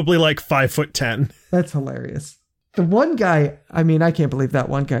probably like 5'10". That's hilarious. The one guy, I mean, I can't believe that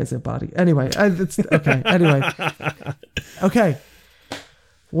one guy's a body. Anyway, it's okay. Anyway. Okay.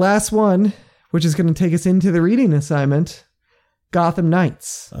 Last one, which is going to take us into the reading assignment. Gotham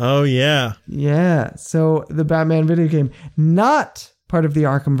Knights. Oh, yeah. Yeah. So the Batman video game, not part of the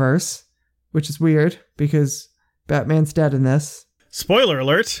Arkhamverse, which is weird because Batman's dead in this. Spoiler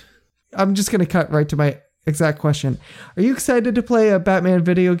alert. I'm just going to cut right to my exact question. Are you excited to play a Batman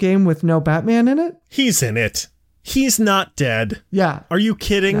video game with no Batman in it? He's in it. He's not dead. Yeah. Are you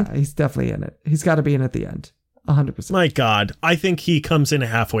kidding? Yeah, he's definitely in it. He's got to be in at the end. 100%. My God. I think he comes in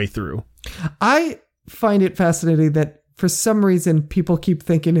halfway through. I find it fascinating that for some reason people keep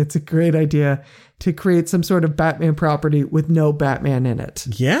thinking it's a great idea to create some sort of Batman property with no Batman in it.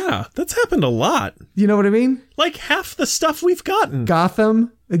 Yeah, that's happened a lot. You know what I mean? Like half the stuff we've gotten.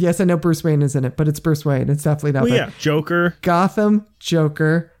 Gotham. Yes, I know Bruce Wayne is in it, but it's Bruce Wayne. It's definitely not. Well, yeah, Joker. Gotham,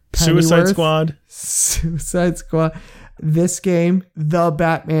 Joker, Pennyworth, Suicide Squad. This game, the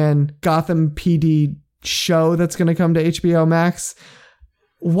Batman Gotham PD show that's going to come to HBO Max.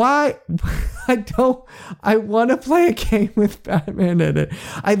 Why? I want to play a game with Batman in it.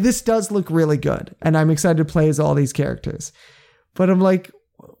 This does look really good, and I'm excited to play as all these characters. But I'm like,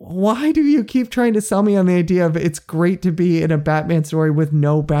 why do you keep trying to sell me on the idea of it's great to be in a Batman story with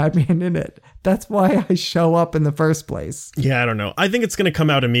no Batman in it? That's why I show up in the first place. Yeah, I don't know. I think it's going to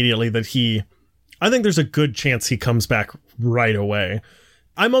come out immediately that I think there's a good chance he comes back right away.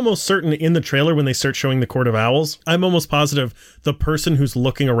 I'm almost certain in the trailer when they start showing the Court of Owls, I'm almost positive the person who's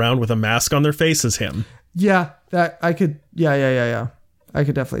looking around with a mask on their face is him. Yeah, that I could. Yeah. I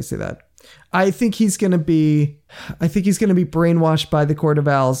could definitely see that. I think he's going to be brainwashed by the Court of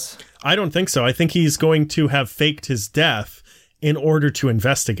Owls. I don't think so. I think he's going to have faked his death in order to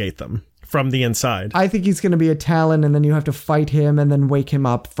investigate them from the inside. I think he's going to be a Talon, and then you have to fight him and then wake him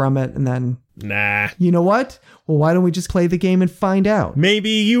up from it, and then... Nah. You know what? Well, why don't we just play the game and find out? Maybe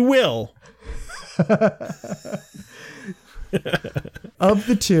you will. Of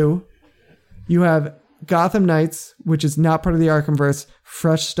the two, you have Gotham Knights, which is not part of the Arkhamverse,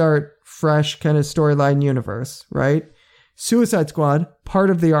 fresh start, fresh kind of storyline universe, right? Suicide Squad,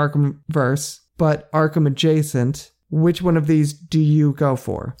 part of the Arkhamverse, but Arkham adjacent. Which one of these do you go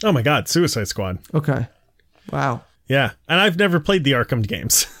for? Oh my God, Suicide Squad. Okay. Wow. Yeah, and I've never played the Arkham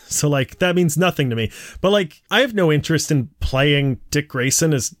games, so, like, that means nothing to me. But, like, I have no interest in playing Dick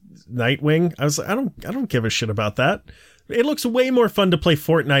Grayson as Nightwing. I was like, I don't give a shit about that. It looks way more fun to play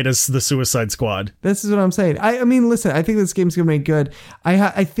Fortnite as the Suicide Squad. This is what I'm saying. I mean, listen, I think this game's going to be good.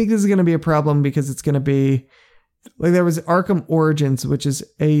 I think this is going to be a problem because it's going to be... Like, there was Arkham Origins, which is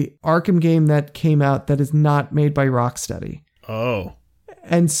a Arkham game that came out that is not made by Rocksteady. Oh.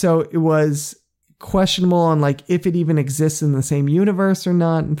 And so it was questionable on, like, if it even exists in the same universe or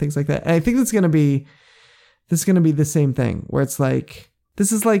not and things like that. And I think this is going to be the same thing where it's like,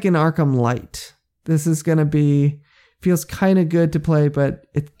 this is like an Arkham Light. This is going to be, feels kind of good to play, but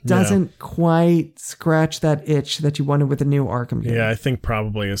it doesn't quite scratch that itch that you wanted with a new Arkham game. Yeah, I think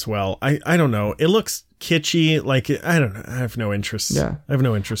probably as well. I don't know. It looks kitschy. Like, I don't know. I have no interest. Yeah. I have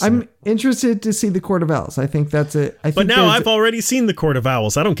no interest. I'm interested to see the Court of Owls. I think that's it. But now I've already seen the Court of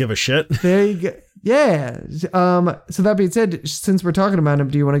Owls. I don't give a shit. There you go. Yeah. So that being said, since we're talking about him,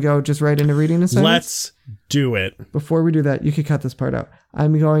 do you want to go just right into reading this? Let's do it. Before we do that, you could cut this part out.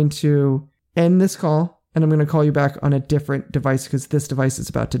 I'm going to end this call, and I'm going to call you back on a different device because this device is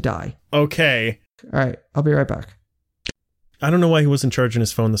about to die. Okay. All right. I'll be right back. I don't know why he wasn't charging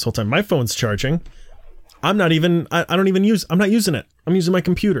his phone this whole time. My phone's charging. I'm not using it. I'm using my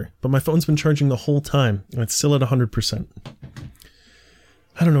computer, but my phone's been charging the whole time, and it's still at 100%.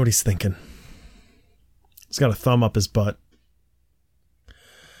 I don't know what he's thinking. He's got a thumb up his butt.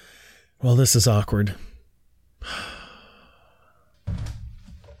 Well, this is awkward.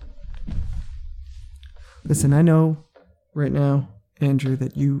 Listen, I know right now, Andrew,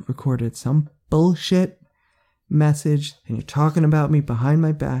 that you recorded some bullshit message and you're talking about me behind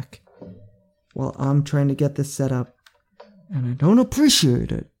my back while I'm trying to get this set up, and I don't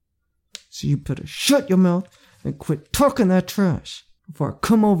appreciate it. So you better shut your mouth and quit talking that trash before I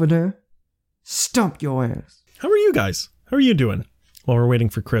come over there, stomp your ass. How are you guys? How are you doing? While we're waiting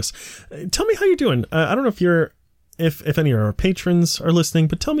for Chris, tell me how you're doing. I don't know if any of our patrons are listening,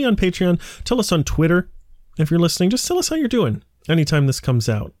 but tell me on Patreon. Tell us on Twitter if you're listening. Just tell us how you're doing anytime this comes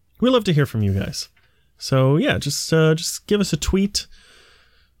out. We love to hear from you guys. So yeah, just give us a tweet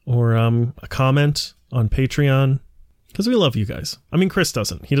or a comment on Patreon because we love you guys. I mean, Chris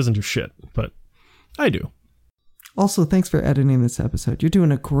doesn't. He doesn't do shit, but I do. Also, thanks for editing this episode. You're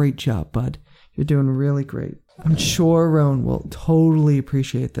doing a great job, bud. You're doing really great. I'm sure Rowan will totally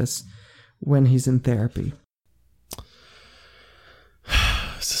appreciate this when he's in therapy.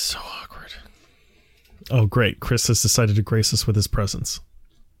 This is so awkward. Oh, great. Chris has decided to grace us with his presence.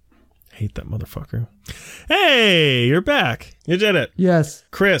 Hate that motherfucker. Hey, you're back. You did it. Yes.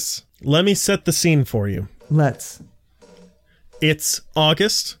 Chris, let me set the scene for you. Let's. It's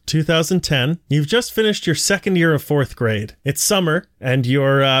August 2010. You've just finished your second year of fourth grade. It's summer, and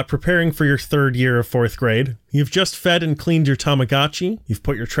you're preparing for your third year of fourth grade. You've just fed and cleaned your Tamagotchi. You've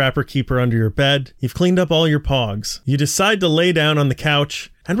put your Trapper Keeper under your bed. You've cleaned up all your pogs. You decide to lay down on the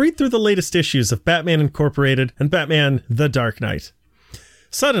couch and read through the latest issues of Batman Incorporated and Batman The Dark Knight.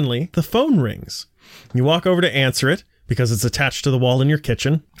 Suddenly, the phone rings. You walk over to answer it, because it's attached to the wall in your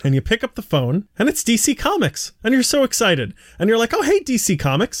kitchen, and you pick up the phone, and it's DC Comics, and you're so excited. And you're like, oh, hey, DC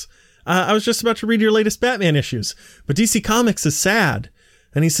Comics. I was just about to read your latest Batman issues, but DC Comics is sad.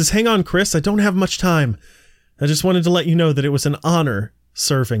 And he says, hang on, Chris, I don't have much time. I just wanted to let you know that it was an honor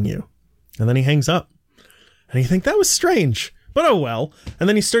serving you. And then he hangs up. And you think, that was strange, but oh well. And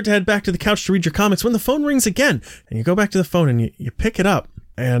then you start to head back to the couch to read your comics when the phone rings again. And you go back to the phone, and you pick it up.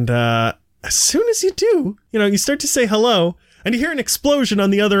 And as soon as you do, you start to say hello, and you hear an explosion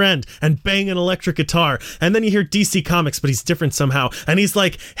on the other end, and bang, an electric guitar, and then you hear DC Comics, but he's different somehow, and he's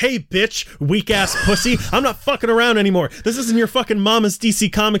like, hey, bitch, weak-ass pussy, I'm not fucking around anymore. This isn't your fucking mama's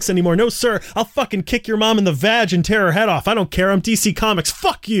DC Comics anymore. No, sir, I'll fucking kick your mom in the vag and tear her head off. I don't care, I'm DC Comics,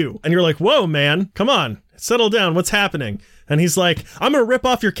 fuck you. And you're like, whoa, man, come on, settle down, what's happening? And he's like, I'm gonna rip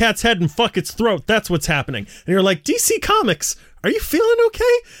off your cat's head and fuck its throat, that's what's happening. And you're like, DC Comics, are you feeling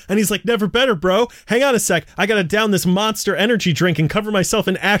okay? And he's like, never better, bro. Hang on a sec. I gotta down this Monster energy drink and cover myself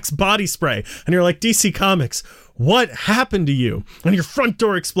in Axe body spray. And you're like, DC Comics, what happened to you? And your front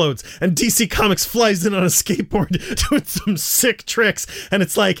door explodes, and DC Comics flies in on a skateboard doing some sick tricks. And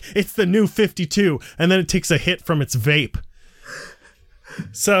it's like, it's the new 52. And then it takes a hit from its vape.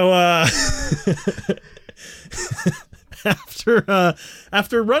 So,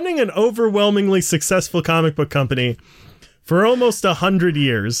 after running an overwhelmingly successful comic book company for almost 100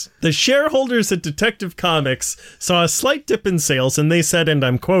 years, the shareholders at Detective Comics saw a slight dip in sales, and they said, and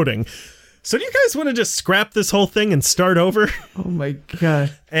I'm quoting, so do you guys want to just scrap this whole thing and start over? Oh my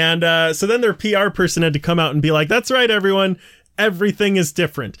God. And so then their PR person had to come out and be like, that's right, everyone. everything is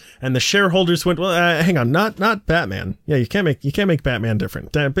different. And the shareholders went, well, hang on, not Batman. Yeah, you can't make Batman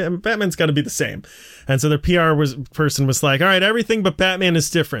different. Batman's got to be the same. And so their person was like, all right, everything but Batman is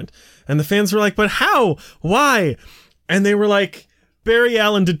different. And the fans were like, but how? Why? And they were like, Barry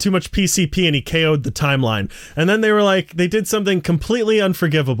Allen did too much PCP and he KO'd the timeline. And then they were like, they did something completely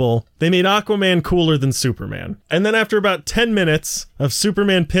unforgivable. They made Aquaman cooler than Superman. And then after about 10 minutes of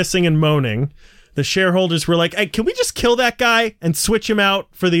Superman pissing and moaning, the shareholders were like, hey, can we just kill that guy and switch him out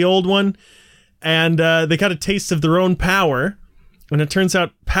for the old one? And they got a taste of their own power. And it turns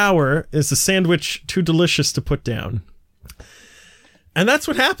out power is a sandwich too delicious to put down. And that's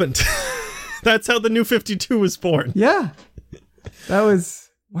what happened. That's how the New 52 was born. Yeah. That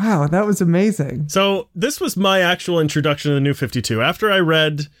was amazing. So this was my actual introduction to the New 52. After I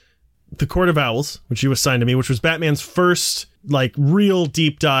read The Court of Owls, which you assigned to me, which was Batman's first, like, real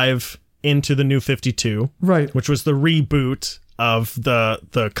deep dive into the New 52. Right. Which was the reboot of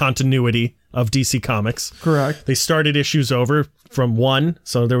the continuity of DC Comics. Correct. They started issues over from 1.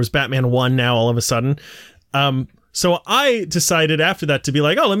 So there was Batman 1 now all of a sudden. So I decided after that to be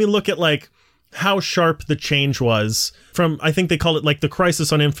like, oh, let me look at, like, how sharp the change was from, I think they call it like the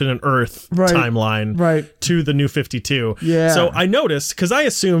Crisis on Infinite Earth timeline to the New 52. Yeah. So I noticed, because I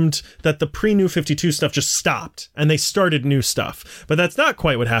assumed that the pre-New 52 stuff just stopped and they started new stuff. But that's not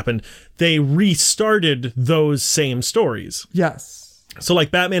quite what happened. They restarted those same stories. Yes. So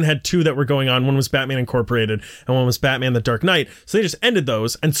like Batman had 2 that were going on. One was Batman Incorporated and one was Batman the Dark Knight. So they just ended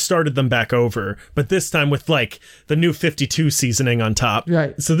those and started them back over. But this time with like the New 52 seasoning on top.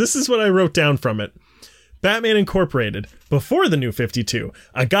 Right. So this is what I wrote down from it. Batman Incorporated. Before the New 52,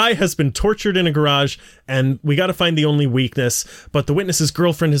 a guy has been tortured in a garage and we got to find the only weakness. But the witness's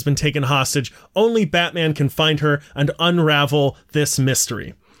girlfriend has been taken hostage. Only Batman can find her and unravel this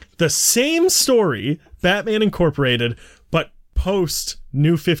mystery. The same story, Batman Incorporated, but post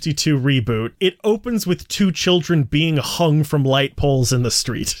New 52 reboot, it opens with 2 children being hung from light poles in the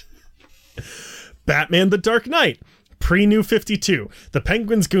street. Batman the Dark Knight, pre-New 52. The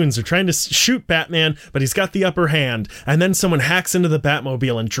Penguin's goons are trying to shoot Batman, but he's got the upper hand, and then someone hacks into the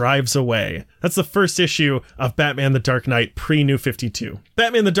Batmobile and drives away. That's the first issue of Batman the Dark Knight, pre-New 52.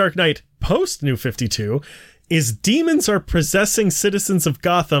 Batman the Dark Knight, post-New 52, is demons are possessing citizens of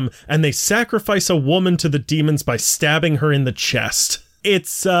Gotham, and they sacrifice a woman to the demons by stabbing her in the chest.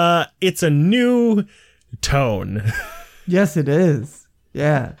 It's a new tone. Yes, it is.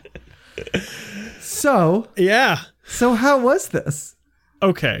 Yeah. So how was this?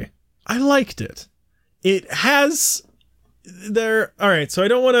 Okay. I liked it. It has all right, so I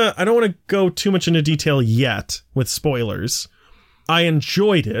don't want to go too much into detail yet with spoilers. I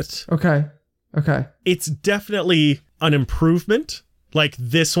enjoyed it. Okay. It's definitely an improvement. Like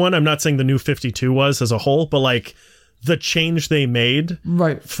this one, I'm not saying the New 52 was as a whole, but like the change they made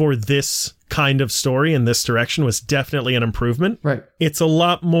for this kind of story in this direction was definitely an improvement. Right. It's a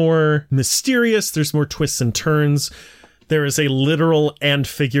lot more mysterious. There's more twists and turns. There is a literal and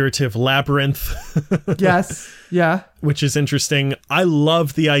figurative labyrinth. Yes. Yeah. Which is interesting. I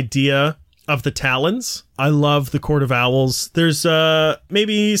love the idea of the Talons. I love the Court of Owls. There's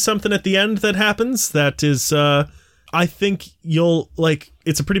maybe something at the end that happens that is I think you'll like,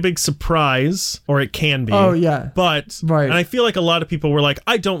 it's a pretty big surprise, or it can be. Oh yeah. But and I feel like a lot of people were like,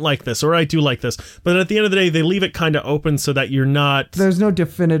 I don't like this, or I do like this. But at the end of the day, they leave it kind of open so that you're not, there's no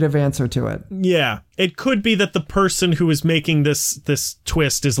definitive answer to it. Yeah. It could be that the person who is making this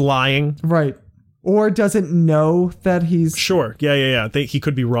twist is lying. Right. Or doesn't know that he's... Sure. Yeah. He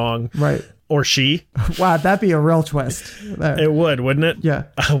could be wrong. Right. Or she. Wow, that'd be a real twist. It would, wouldn't it? Yeah.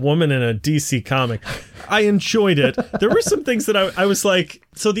 A woman in a DC comic. I enjoyed it. There were some things that I was like...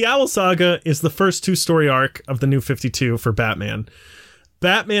 So the Owl Saga is the first 2-story arc of the New 52 for Batman.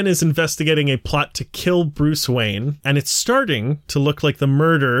 Batman is investigating a plot to kill Bruce Wayne, and it's starting to look like the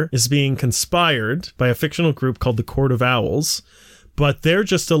murder is being conspired by a fictional group called the Court of Owls. But they're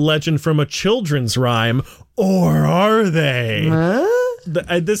just a legend from a children's rhyme, or are they? Huh?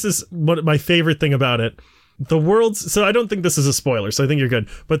 This is what my favorite thing about it. So I don't think this is a spoiler, so I think you're good.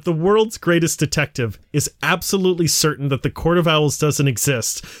 But the world's greatest detective is absolutely certain that the Court of Owls doesn't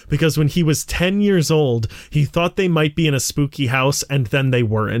exist, because when he was 10 years old, he thought they might be in a spooky house, and then they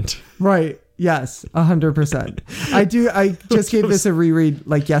weren't. Right. Yes, 100%. I just gave this a reread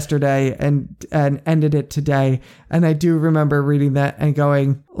like yesterday and ended it today. And I do remember reading that and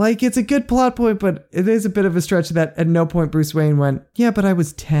going, like, it's a good plot point, but it is a bit of a stretch that at no point Bruce Wayne went, yeah, but I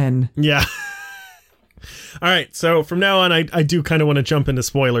was 10. Yeah. All right, so from now on, I do kind of want to jump into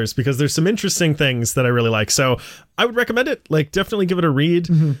spoilers because there's some interesting things that I really like. So I would recommend it. Like, definitely give it a read,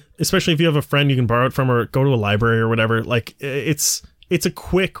 especially if you have a friend you can borrow it from or go to a library or whatever. Like, it's a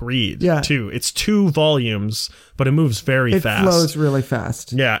quick read, too. It's 2 volumes, but it moves very fast. It flows really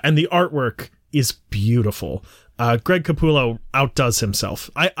fast. Yeah, and the artwork is beautiful. Greg Capullo outdoes himself.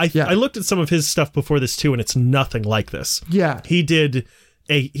 I looked at some of his stuff before this, too, and it's nothing like this. Yeah. He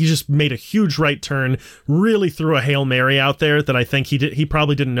just made a huge right turn, really threw a Hail Mary out there that I think he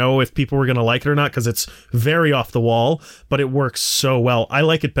probably didn't know if people were going to like it or not, because it's very off the wall, but it works so well. I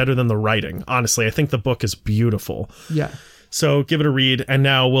like it better than the writing, honestly. I think the book is beautiful. Yeah. So give it a read, and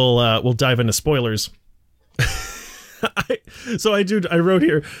now we'll dive into spoilers. I wrote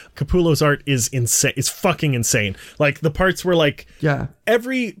here, Capullo's art is insane. It's fucking insane. Like, the parts where, like,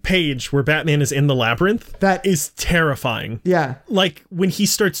 every page where Batman is in the labyrinth, that is terrifying. Yeah. Like, when he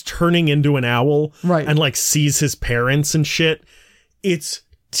starts turning into an owl, and, like, sees his parents and shit, it's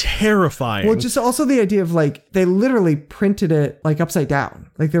terrifying. Well, just also the idea of, like, they literally printed it, like, upside down.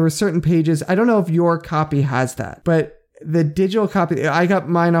 Like, there were certain pages, I don't know if your copy has that, but the digital copy, I got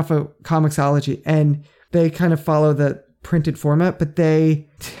mine off of Comixology, and they kind of follow the printed format, but they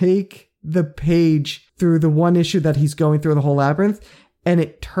take the page through the one issue that he's going through the whole labyrinth, and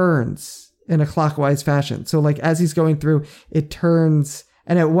it turns in a clockwise fashion. So, like, as he's going through, it turns,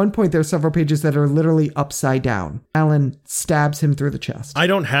 and at one point there are several pages that are literally upside down. Alan stabs him through the chest. I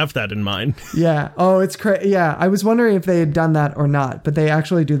don't have that in mind. Yeah. Oh, it's crazy. Yeah. I was wondering if they had done that or not, but they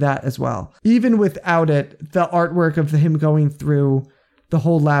actually do that as well. Even without it, the artwork of him going through the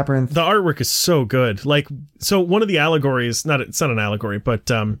whole labyrinth. The artwork is so good. Like, so one of the allegories, it's not an allegory, but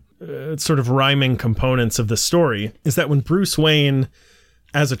sort of rhyming components of the story is that when Bruce Wayne,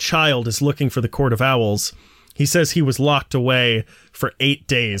 as a child, is looking for the Court of Owls, he says he was locked away for 8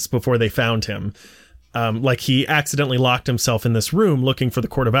 days before they found him. Like, he accidentally locked himself in this room looking for the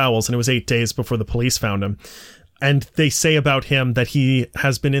Court of Owls, and it was 8 days before the police found him. And they say about him that he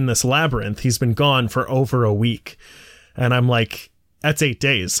has been in this labyrinth. He's been gone for over a week. And I'm like, that's 8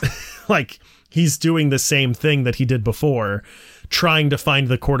 days. Like, he's doing the same thing that he did before, trying to find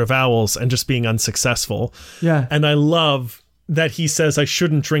the Court of Owls and just being unsuccessful. Yeah. And I love that he says, I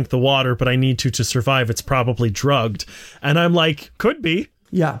shouldn't drink the water, but I need to survive. It's probably drugged. And I'm like, could be.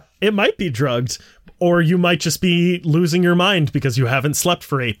 Yeah. It might be drugged. Or you might just be losing your mind because you haven't slept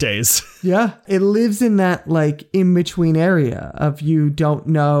for 8 days. Yeah. It lives in that, like, in-between area of you don't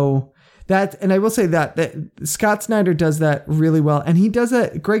know that. And I will say that Scott Snyder does that really well. And he does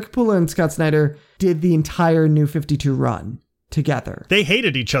that. Greg Capullo and Scott Snyder did the entire New 52 run together. They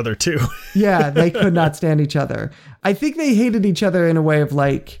hated each other too. Yeah, they could not stand each other. I think they hated each other in a way of,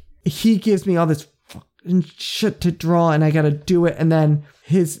 like, he gives me all this fucking shit to draw and I got to do it. And then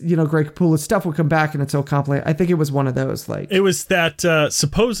his, Greg Capullo's stuff will come back and it's so complicated. I think it was one of those, like. It was that,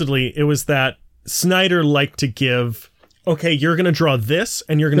 supposedly, it was that Snyder liked to give, okay, you're going to draw this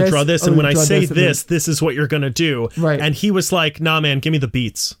and you're going to draw this. And when I say this is what you're going to do. Right. And he was like, nah, man, give me the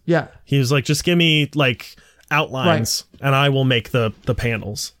beats. Yeah. He was like, just give me, like, outlines and I will make the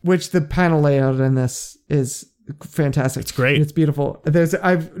panels. Which the panel layout in this is fantastic. It's great. It's beautiful. There's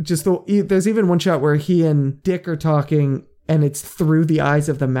even one shot where he and Dick are talking and it's through the eyes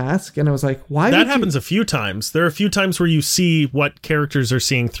of the mask. And I was like, why? That happens a few times. There are a few times where you see what characters are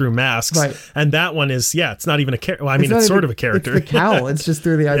seeing through masks. Right. And that one is, it's not even a character. Well, I mean, it's sort of a character. It's the cowl. It's just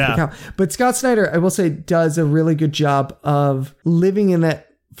through the eyes of the cowl. But Scott Snyder, I will say, does a really good job of living in that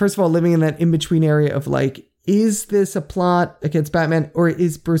in-between area of, like, is this a plot against Batman, or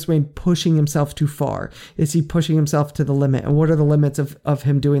is Bruce Wayne pushing himself too far? Is he pushing himself to the limit? And what are the limits of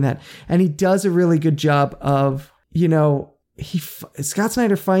him doing that? And he does a really good job of, Scott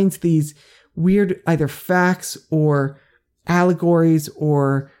Snyder finds these weird either facts or allegories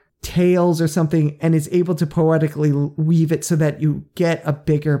or tales or something and is able to poetically weave it so that you get a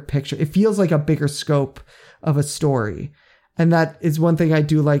bigger picture. It feels like a bigger scope of a story. And that is one thing I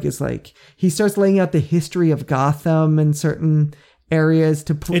do like, is, like, he starts laying out the history of Gotham and certain areas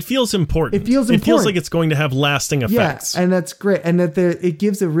to it feels important. It feels like it's going to have lasting effects. Yeah, and that's great. And that it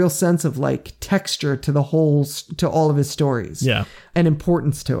gives a real sense of, like, texture to to all of his stories. Yeah. And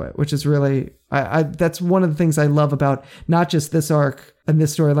importance to it, which is really, that's one of the things I love about not just this arc and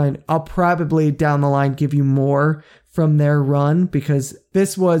this storyline. I'll probably down the line give you more from their run, because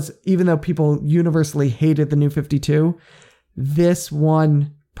this was, even though people universally hated the New 52, this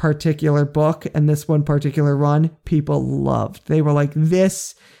one particular book and this one particular run, people loved. They were like,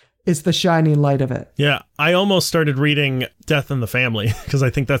 this is the shining light of it. Yeah. I almost started reading Death in the Family because I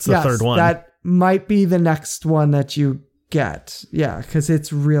think that's the third one. That might be the next one that you get. Yeah, because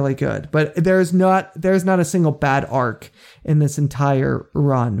it's really good. But there's not a single bad arc in this entire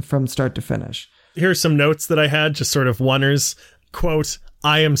run from start to finish. Here's some notes that I had, just sort of oneers. Quote,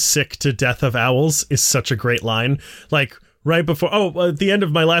 "I am sick to death of owls" is such a great line. Like right before, the end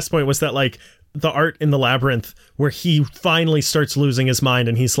of my last point was that like the art in the labyrinth where he finally starts losing his mind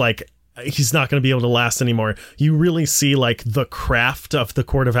and he's like, he's not going to be able to last anymore. You really see like the craft of the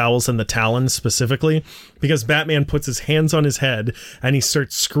Court of Owls and the Talons specifically, because Batman puts his hands on his head and he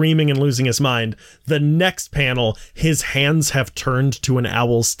starts screaming and losing his mind. The next panel, his hands have turned to an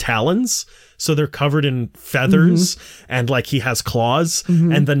owl's talons. So they're covered in feathers and like he has claws.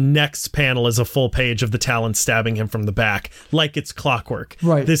 And the next panel is a full page of the Talon stabbing him from the back like it's clockwork.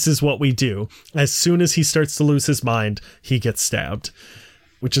 Right. This is what we do. As soon as he starts to lose his mind, he gets stabbed,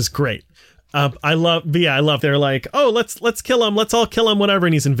 which is great. I love they're like, oh, let's kill him. Let's all kill him, whatever.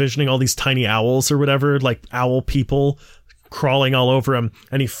 And he's envisioning all these tiny owls or whatever, like owl people crawling all over him.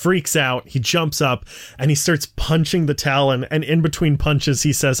 And he freaks out. He jumps up and he starts punching the Talon. And in between punches,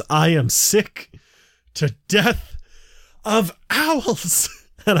 he says, "I am sick to death of owls."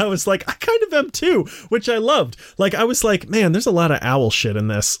 And I was like, I kind of am too, which I loved. Like, I was like, man, there's a lot of owl shit in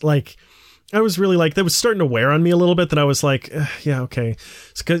this. Like, I was really like, that was starting to wear on me a little bit, that I was like, yeah, okay.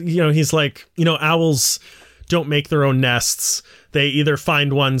 Because, he's like, owls don't make their own nests. They either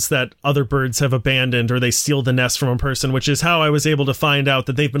find ones that other birds have abandoned or they steal the nest from a person, which is how I was able to find out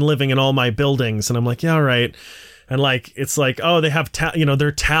that they've been living in all my buildings. And I'm like, yeah, all right. And like, it's like, oh, they have,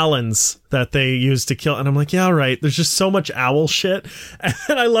 their talons that they use to kill. And I'm like, yeah, all right. There's just so much owl shit.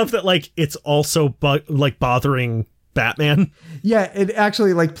 And I love that, like, it's also bothering Batman. Yeah, it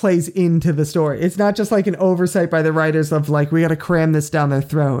actually like plays into the story. It's not just like an oversight by the writers of like, we got to cram this down their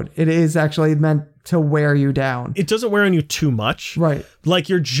throat. It is actually meant to wear you down. It doesn't wear on you too much. Right. Like,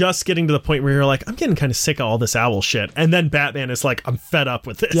 you're just getting to the point where you're like, I'm getting kind of sick of all this owl shit. And then Batman is like, I'm fed up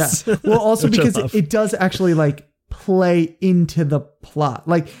with this. Yeah. Well, also because it does actually like play into the plot.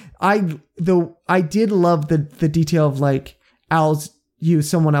 Like I did love the detail of like owls use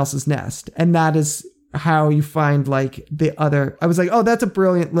someone else's nest, and that is how you find like the other. I was like, oh, that's a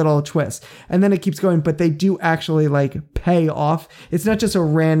brilliant little twist. And then it keeps going, but they do actually like pay off. It's not just a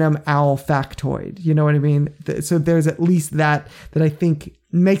random owl factoid. You know what I mean? So there's at least that I think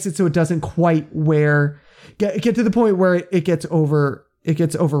makes it so it doesn't quite get to the point where it gets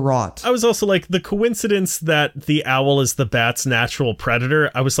overwrought. I was also like, the coincidence that the owl is the bat's natural predator,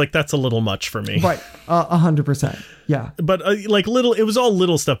 I was like, that's a little much for me. Right. 100%. Yeah. But like it was all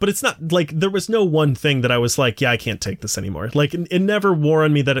little stuff, but it's not like there was no one thing that I was like, yeah, I can't take this anymore. Like it never wore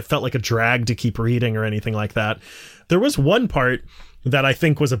on me that it felt like a drag to keep reading or anything like that. There was one part that I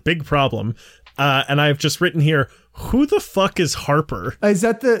think was a big problem. And I've just written here, who the fuck is Harper? Is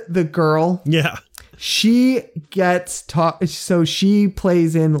that the girl? Yeah. She gets taught, so she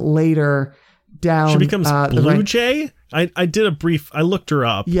plays in later down. She becomes Blue Jay? I looked her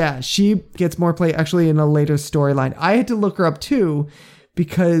up. Yeah, she gets more play actually in a later storyline. I had to look her up too,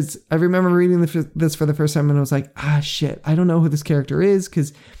 because I remember reading this for the first time and I was like, shit, I don't know who this character is,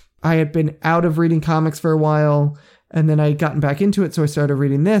 because I had been out of reading comics for a while. And then I had gotten back into it, so I started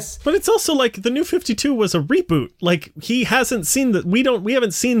reading this. But it's also like the New 52 was a reboot. Like, he hasn't seen that. We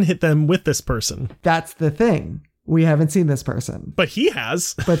haven't seen them with this person. That's the thing. We haven't seen this person. But he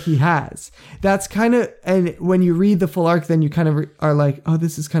has. That's kind of, and when you read the full arc, then you kind of are like, oh,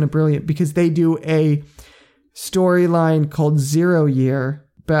 this is kind of brilliant, because they do a storyline called 0 Year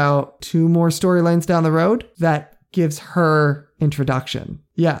about 2 more storylines down the road that gives her introduction.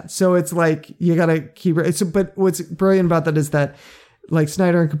 Yeah, so it's like you gotta keep it. But what's brilliant about that is that like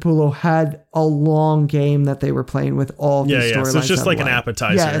Snyder and Capullo had a long game that they were playing with all these storylines. So it's just like an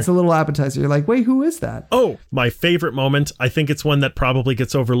appetizer. Yeah, it's a little appetizer. You're like, wait, who is that? Oh, my favorite moment. I think it's one that probably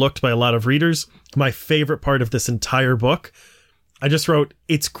gets overlooked by a lot of readers. My favorite part of this entire book. I just wrote,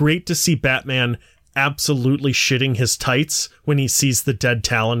 it's great to see Batman absolutely shitting his tights when he sees the dead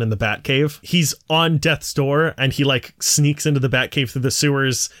Talon in the Batcave. He's on death's door and he like sneaks into the Batcave through the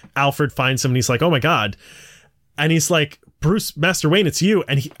sewers. Alfred finds him and he's like, oh my God. And he's like, Bruce, Master Wayne, it's you.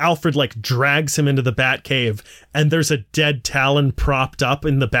 And Alfred like drags him into the Batcave and there's a dead Talon propped up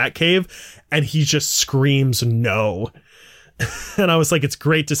in the Batcave and he just screams no. And I was like, it's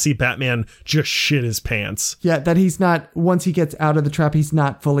great to see Batman just shit his pants. Yeah, that he's not, once he gets out of the trap, he's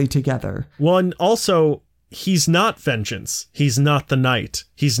not fully together. Well, and also, he's not vengeance. He's not the knight.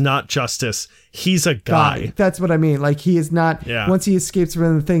 He's not justice. He's a guy. That's what I mean. Like, he is not, once he escapes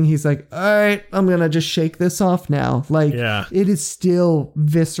from the thing, he's like, all right, I'm going to just shake this off now. Like, it is still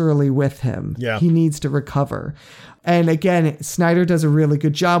viscerally with him. Yeah. He needs to recover. And again, Snyder does a really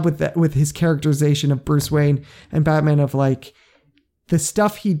good job with that, with his characterization of Bruce Wayne and Batman, of like the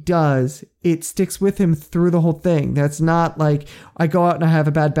stuff he does, it sticks with him through the whole thing. That's not like I go out and I have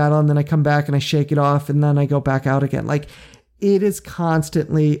a bad battle and then I come back and I shake it off and then I go back out again. Like, it is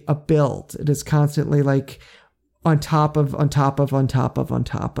constantly a build. It is constantly like on top of. And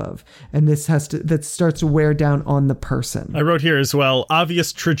that starts to wear down on the person. I wrote here as well,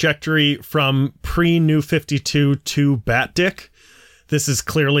 obvious trajectory from pre-New 52 to Bat Dick. This is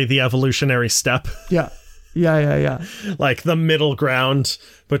clearly the evolutionary step. Yeah. Like the middle ground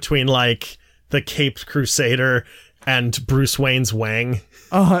between like the Caped Crusader and Bruce Wayne's Wang.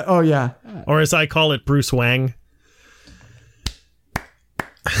 Oh yeah. Or as I call it, Bruce Wang.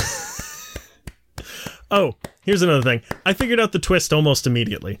 Oh, here's another thing. I figured out the twist almost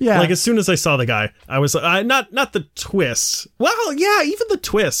immediately. Yeah. Like, as soon as I saw the guy, I was not the twist. Well, yeah, even the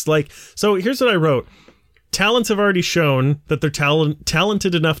twist. Like, so here's what I wrote. Talents have already shown that they're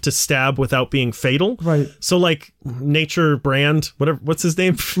talented enough to stab without being fatal. Right. So, like, Nature Brand, whatever, what's his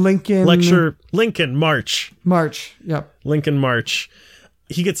name? Lincoln March. Yep. Lincoln March.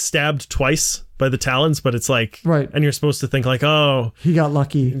 He gets stabbed twice by the Talons, but it's like, right. And you're supposed to think like, oh, he got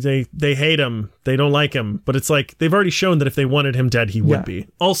lucky. They hate him. They don't like him. But it's like, they've already shown that if they wanted him dead, he would be.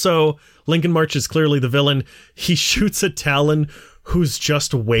 Also, Lincoln March is clearly the villain. He shoots a Talon who's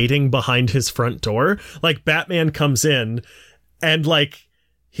just waiting behind his front door. Like, Batman comes in and like,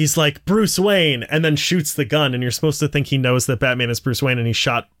 he's like, Bruce Wayne, and then shoots the gun. And you're supposed to think he knows that Batman is Bruce Wayne, and he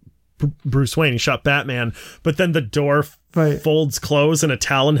shot Bruce Wayne. He shot Batman. But then the door folds close and a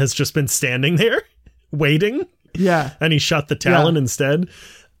Talon has just been standing there waiting. Yeah. And he shot the Talon instead.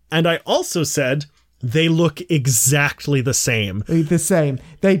 And I also said they look exactly the same. The same.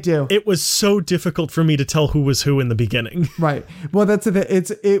 They do. It was so difficult for me to tell who was who in the beginning. Right. Well, that's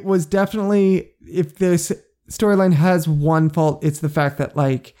it was definitely, if this storyline has one fault, it's the fact that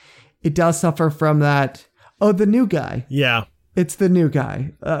like it does suffer from that. Oh, the new guy. Yeah. It's the new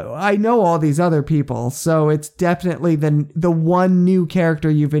guy. I know all these other people, so it's definitely the one new character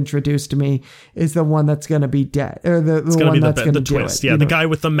you've introduced to me is the one that's going to be dead, or the one that's going to do twist. it. Yeah, the guy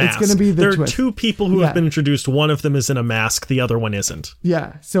with the mask. It's going to be the There twist. are two people who have been introduced. One of them is in a mask. The other one isn't.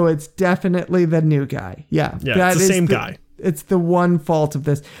 Yeah, so it's definitely the new guy. Yeah, it's the same guy. It's the one fault of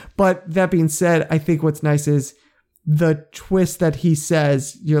this. But that being said, I think what's nice is the twist that he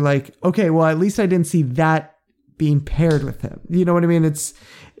says. You're like, okay, well, at least I didn't see that being paired with him. You know what I mean?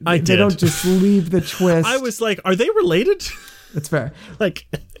 They don't just leave the twist. I was like, are they related? It's fair. Like,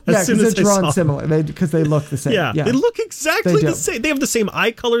 because they're drawn similar. Because they look the same. Yeah, they look exactly the same. They have the same eye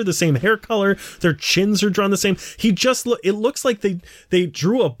color, the same hair color. Their chins are drawn the same. It looks like they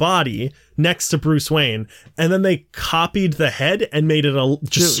drew a body next to Bruce Wayne, and then they copied the head and made it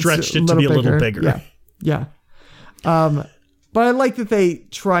stretched it to be a little bigger. Yeah. But I like that they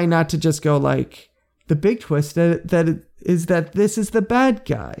try not to just go like, the big twist that is that this is the bad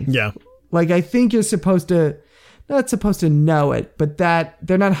guy. Yeah. Like, I think you're not supposed to know it, but that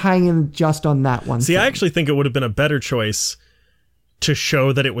they're not hanging just on that one. See, thing. I actually think it would have been a better choice to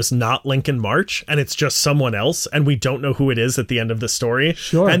show that it was not Lincoln March and it's just someone else and we don't know who it is at the end of the story.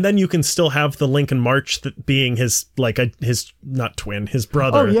 Sure. And then you can still have the Lincoln March being his not twin, his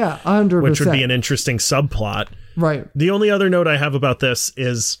brother. Oh yeah, 100%. Which would be an interesting subplot. Right. The only other note I have about this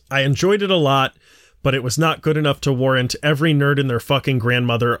is I enjoyed it a lot, but it was not good enough to warrant every nerd and their fucking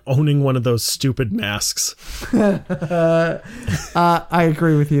grandmother owning one of those stupid masks. I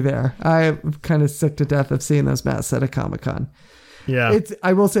agree with you there. I'm kind of sick to death of seeing those masks at a Comic-Con. Yeah.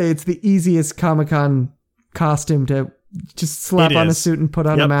 I will say it's the easiest Comic-Con costume to just slap on a suit and put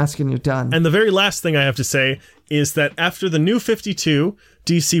on a mask and you're done. And the very last thing I have to say is that after the New 52,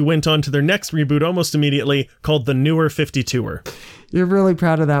 DC went on to their next reboot almost immediately called the Newer 52er. You're really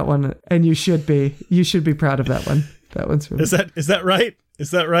proud of that one, and you should be. You should be proud of that one. That one's really... Is that right?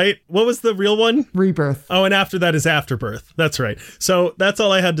 Is that right? What was the real one? Rebirth. Oh, and after that is Afterbirth. That's right. So that's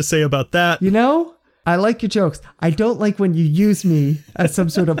all I had to say about that. You know, I like your jokes. I don't like when you use me as some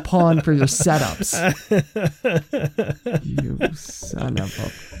sort of pawn for your setups. You son of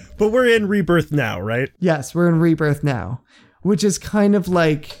a... But we're in Rebirth now, right? Yes, we're in Rebirth now, which is kind of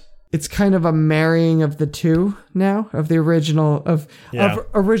like... It's kind of a marrying of the two now, of the original, of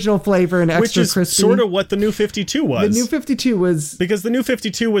original flavor and extra crispy. Which is sort of what the New 52 was. The New 52 was... Because the New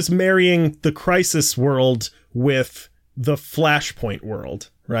 52 was marrying the Crisis world with the Flashpoint world,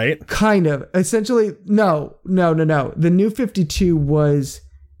 right? Kind of. Essentially, no. The New 52 was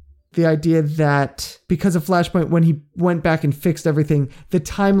the idea that because of Flashpoint, when he went back and fixed everything, the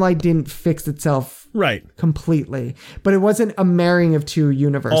timeline didn't fix itself completely. But it wasn't a marrying of two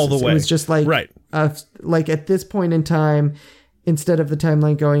universes. All the way. It was just like, like at this point in time, instead of the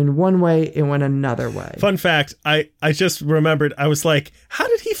timeline going one way, it went another way. Fun fact, I just remembered, I was like, how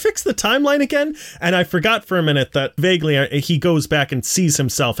did he fix the timeline again? And I forgot for a minute that vaguely he goes back and sees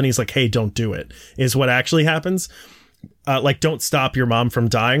himself and he's like, hey, don't do it, is what actually happens. Like, don't stop your mom from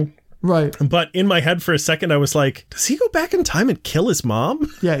dying. Right. But in my head for a second, I was like, does he go back in time and kill his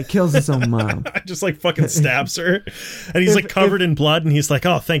mom? Yeah, he kills his own mom. Just like fucking stabs her. And he's like covered in blood and he's like,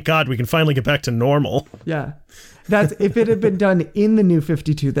 oh, thank God we can finally get back to normal. Yeah. That's if it had been done in the New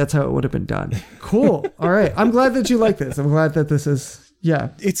 52, that's how it would have been done. Cool. All right. I'm glad that you like this. I'm glad that this is,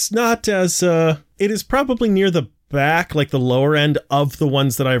 It's not as, it is probably near the back, like the lower end of the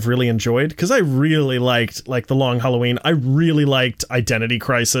ones that I've really enjoyed, because I really liked like The Long Halloween. I really liked Identity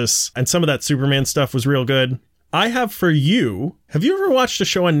Crisis, and some of that Superman stuff was real good. I have for you, have you ever watched a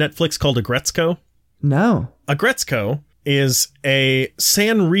show on Netflix called Agretzko? No. Agretzko is a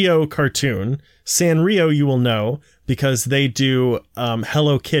Sanrio cartoon. Sanrio you will know because they do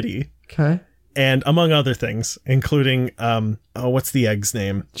Hello Kitty. Okay. And among other things, including, what's the egg's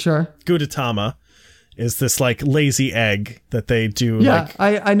name? Sure. Gudetama is this like lazy egg that they do. Yeah,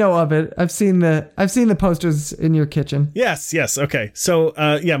 like, I know of it. I've seen the posters in your kitchen. Yes. Okay. So,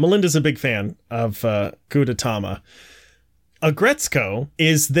 Melinda's a big fan of Gudetama. Agretzko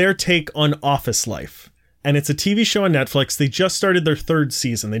is their take on office life. And it's a TV show on Netflix. They just started their 3rd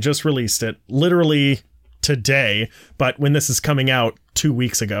season. They just released it literally today, but when this is coming out 2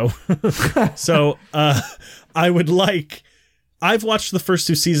 weeks ago. So I've watched the first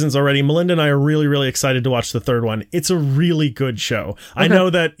 2 seasons already. Melinda and I are really, really excited to watch the 3rd one. It's a really good show. Okay. I know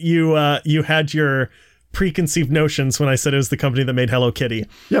that you had your preconceived notions when I said it was the company that made Hello Kitty.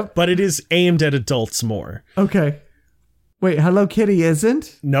 Yep. But it is aimed at adults more. Okay. Wait, Hello Kitty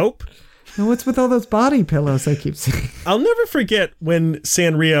isn't? Nope. Now what's with all those body pillows I keep seeing? I'll never forget when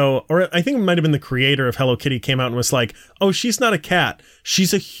Sanrio, or I think it might have been the creator of Hello Kitty, came out and was like, oh, she's not a cat.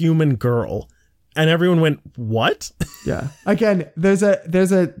 She's a human girl. And everyone went, what? Yeah. Again, there's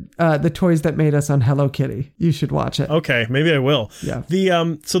the Toys That Made Us on Hello Kitty. You should watch it. Okay, maybe I will. Yeah.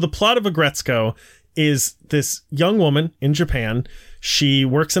 So the plot of Agretzko is this young woman in Japan. She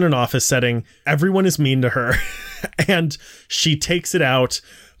works in an office setting. Everyone is mean to her. And she takes it out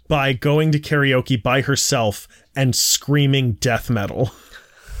by going to karaoke by herself and screaming death metal.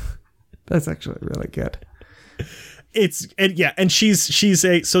 That's actually really good. And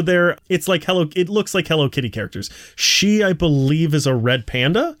it looks like Hello Kitty characters. She, I believe, is a red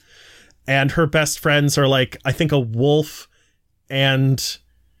panda, and her best friends are like, I think, a wolf and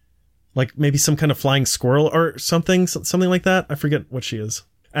like maybe some kind of flying squirrel or something like that. I forget what she is.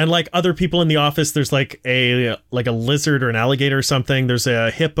 And like other people in the office, there's like a lizard or an alligator or something. There's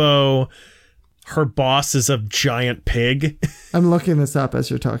a hippo. Her boss is a giant pig. I'm looking this up as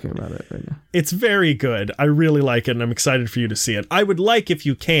you're talking about it right now. It's very good. I really like it, and I'm excited for you to see it. I would like, if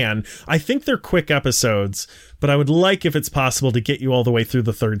you can, I think they're quick episodes, but I would like, if it's possible, to get you all the way through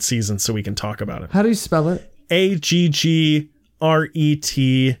the 3rd season so we can talk about it. How do you spell it? Aggret.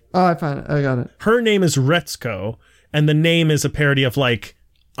 Oh, I found it. I got it. Her name is Retzko, and the name is a parody of like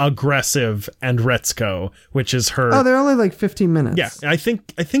Aggressive and Retzko, which is her. Oh, they're only like 15 minutes. Yeah, I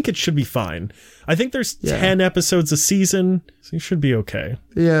think it should be fine. I think there's 10 episodes a season, so you should be okay.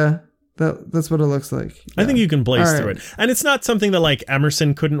 Yeah, that's what it looks like. Yeah. I think you can blaze through it. And it's not something that like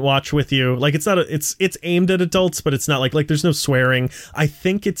Emerson couldn't watch with you. Like it's not it's aimed at adults, but it's not like there's no swearing. I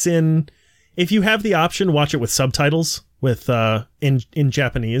think it's if you have the option, watch it with subtitles with in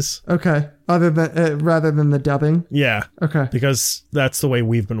Japanese. Okay. Rather than the dubbing. Yeah. Okay. Because that's the way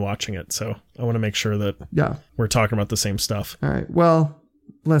we've been watching it. So I want to make sure that we're talking about the same stuff. All right. Well,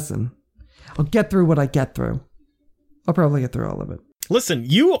 listen, I'll get through what I get through. I'll probably get through all of it. Listen,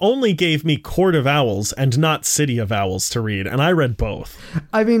 you only gave me Court of Owls and not City of Owls to read, and I read both.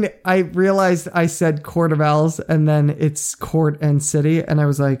 I mean, I realized I said Court of Owls and then it's Court and City, and I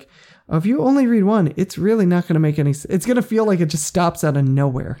was like, oh, if you only read one, it's really not going to make any sense. It's going to feel like it just stops out of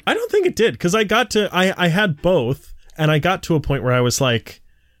nowhere. I don't think it did, because I had both, and I got to a point where I was like,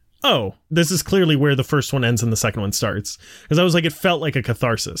 oh, this is clearly where the first one ends and the second one starts. Because I was like, it felt like a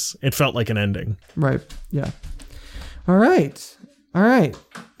catharsis. It felt like an ending. Right. Yeah. All right.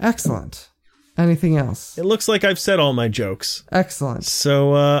 Excellent. Anything else? It looks like I've said all my jokes. Excellent.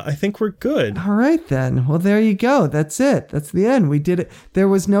 So I think we're good. All right, then. Well, there you go. That's it. That's the end. We did it. There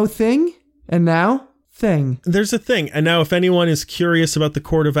was no thing, and now thing. There's a thing. And now if anyone is curious about the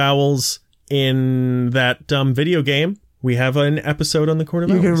Court of Owls in that video game, we have an episode on the Court of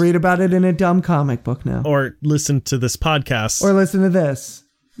You Owls. can read about it in a dumb comic book now. Or listen to this podcast. Or listen to this.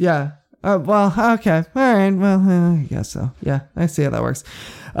 Yeah. Well, okay. All right. Well, I guess so. Yeah, I see how that works.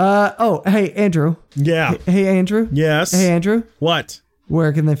 Hey, Andrew. Yeah. Hey, Andrew. Yes. Hey, Andrew. What?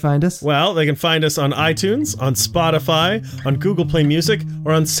 Where can they find us? Well, they can find us on iTunes, on Spotify, on Google Play Music,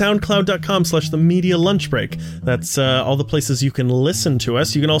 or on SoundCloud.com/The Media Lunch Break. That's all the places you can listen to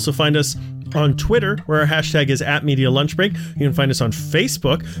us. You can also find us on Twitter, where our hashtag is @MediaLunchBreak. You can find us on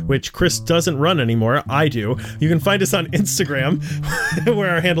Facebook, which Chris doesn't run anymore. I do. You can find us on Instagram, where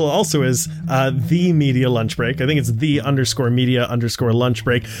our handle also is The Media Lunch Break. I think it's _media_lunch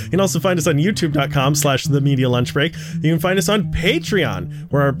break. You can also find us on YouTube.com/The Media Lunch Break. You can find us on Patreon,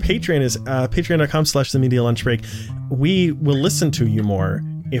 where our Patreon is patreon.com/The Media Lunch Break. We will listen to you more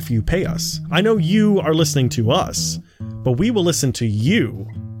if you pay us. I know you are listening to us, but we will listen to you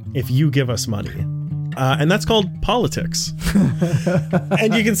if you give us money. And that's called politics.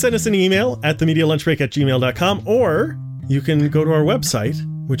 And you can send us an email at themedialunchbreak@gmail.com, or you can go to our website,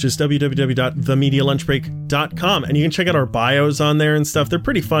 which is www.themedialunchbreak.com, and you can check out our bios on there and stuff. They're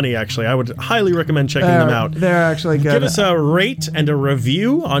pretty funny, actually. I would highly recommend checking them out. They're actually good. Give us a rate and a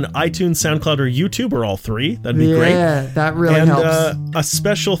review on iTunes, SoundCloud, or YouTube, or all three. That'd be great. Yeah, that really helps. And a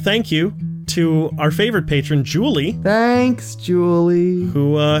special thank you to our favorite patron, Julie. Thanks, Julie.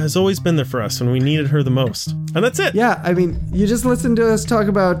 Who has always been there for us when we needed her the most. And that's it. Yeah, I mean, you just listen to us talk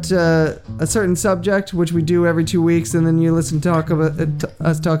about a certain subject, which we do every 2 weeks, and then you listen to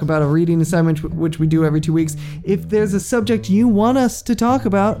us talk about a reading assignment, which we do every 2 weeks. If there's a subject you want us to talk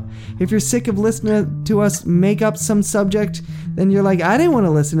about, if you're sick of listening to us make up some subject, then you're like, I didn't want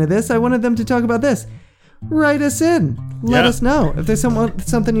to listen to this. I wanted them to talk about this. Write us in. Let us know. If there's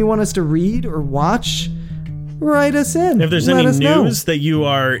something you want us to read or watch, write us in. If there's any news that you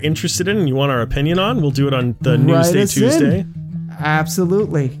are interested in and you want our opinion on, we'll do it on the Newsday Tuesday.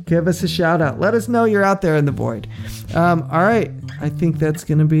 Absolutely. Give us a shout out. Let us know you're out there in the void. All right. I think that's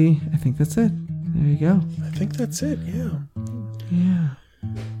it. There you go. I think that's it, yeah. Yeah.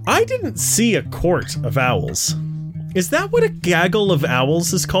 I didn't see a court of owls. Is that what a gaggle of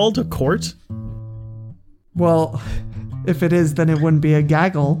owls is called? A court? Well, if it is, then it wouldn't be a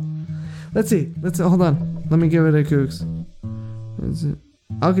gaggle. Let's see. Hold on. Let me give it a gooks. What is it?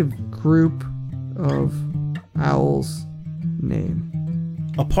 I'll give group of owls name.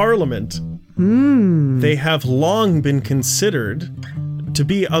 A parliament. They have long been considered to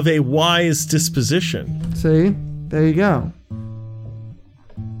be of a wise disposition. See? There you go.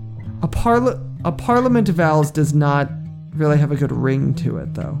 A parliament of owls does not really have a good ring to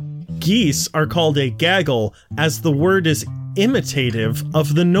it, though. Geese are called a gaggle as the word is imitative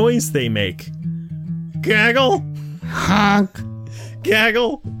of the noise they make. Gaggle? Honk.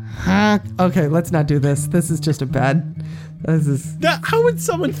 Gaggle? Honk. Okay, let's not do this. This is just a bad... How would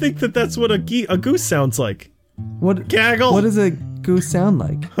someone think that that's what a goose sounds like? What? Gaggle? What does a goose sound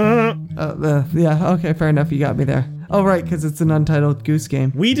like? Yeah, okay, fair enough. You got me there. Oh, right, because it's an untitled goose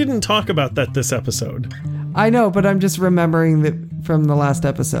game. We didn't talk about that this episode. I know, but I'm just remembering that from the last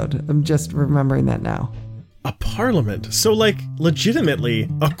episode. I'm just remembering that now. A parliament. So, legitimately,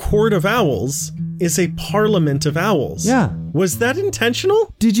 a court of owls is a parliament of owls. Yeah. Was that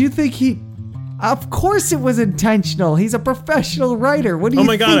intentional? Did you think Of course it was intentional. He's a professional writer. What do you think?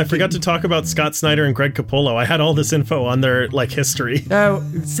 Oh my god, I forgot to talk about Scott Snyder and Greg Capullo. I had all this info on their, history. Oh,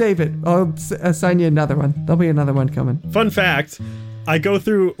 save it. I'll assign you another one. There'll be another one coming. Fun fact, I go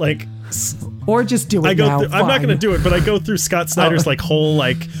through, Or just do it now. I'm not going to do it, but I go through Scott Snyder's whole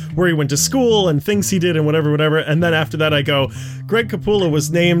where he went to school and things he did and whatever, and then after that I go, Greg Capullo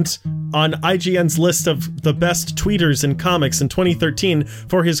was named on IGN's list of the best tweeters in comics in 2013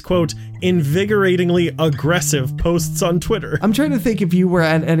 for his, quote, invigoratingly aggressive posts on Twitter. I'm trying to think if you were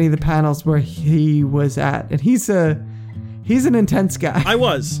at any of the panels where he was at, and he's an intense guy. I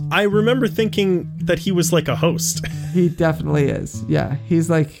was. I remember thinking that he was like a host. He definitely is. Yeah, he's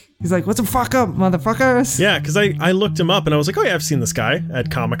like, what's the fuck up, motherfuckers? Yeah, because I looked him up and I was like, oh yeah, I've seen this guy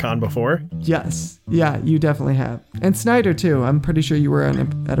at Comic-Con before. Yes. Yeah, you definitely have. And Snyder, too. I'm pretty sure you were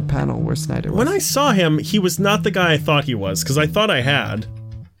at a panel where Snyder was. When I saw him, he was not the guy I thought he was, because I thought I had.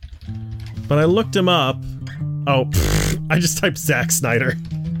 But I looked him up. Oh, I just typed Zack Snyder.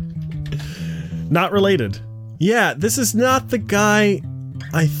 Not related. Yeah, this is not the guy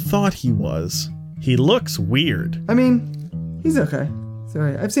I thought he was. He looks weird. I mean, he's okay.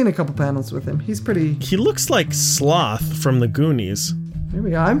 Sorry, I've seen a couple panels with him. He's pretty... He looks like Sloth from the Goonies.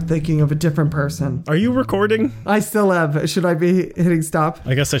 Maybe I'm thinking of a different person. Are you recording? I still am. Should I be hitting stop?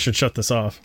 I guess I should shut this off.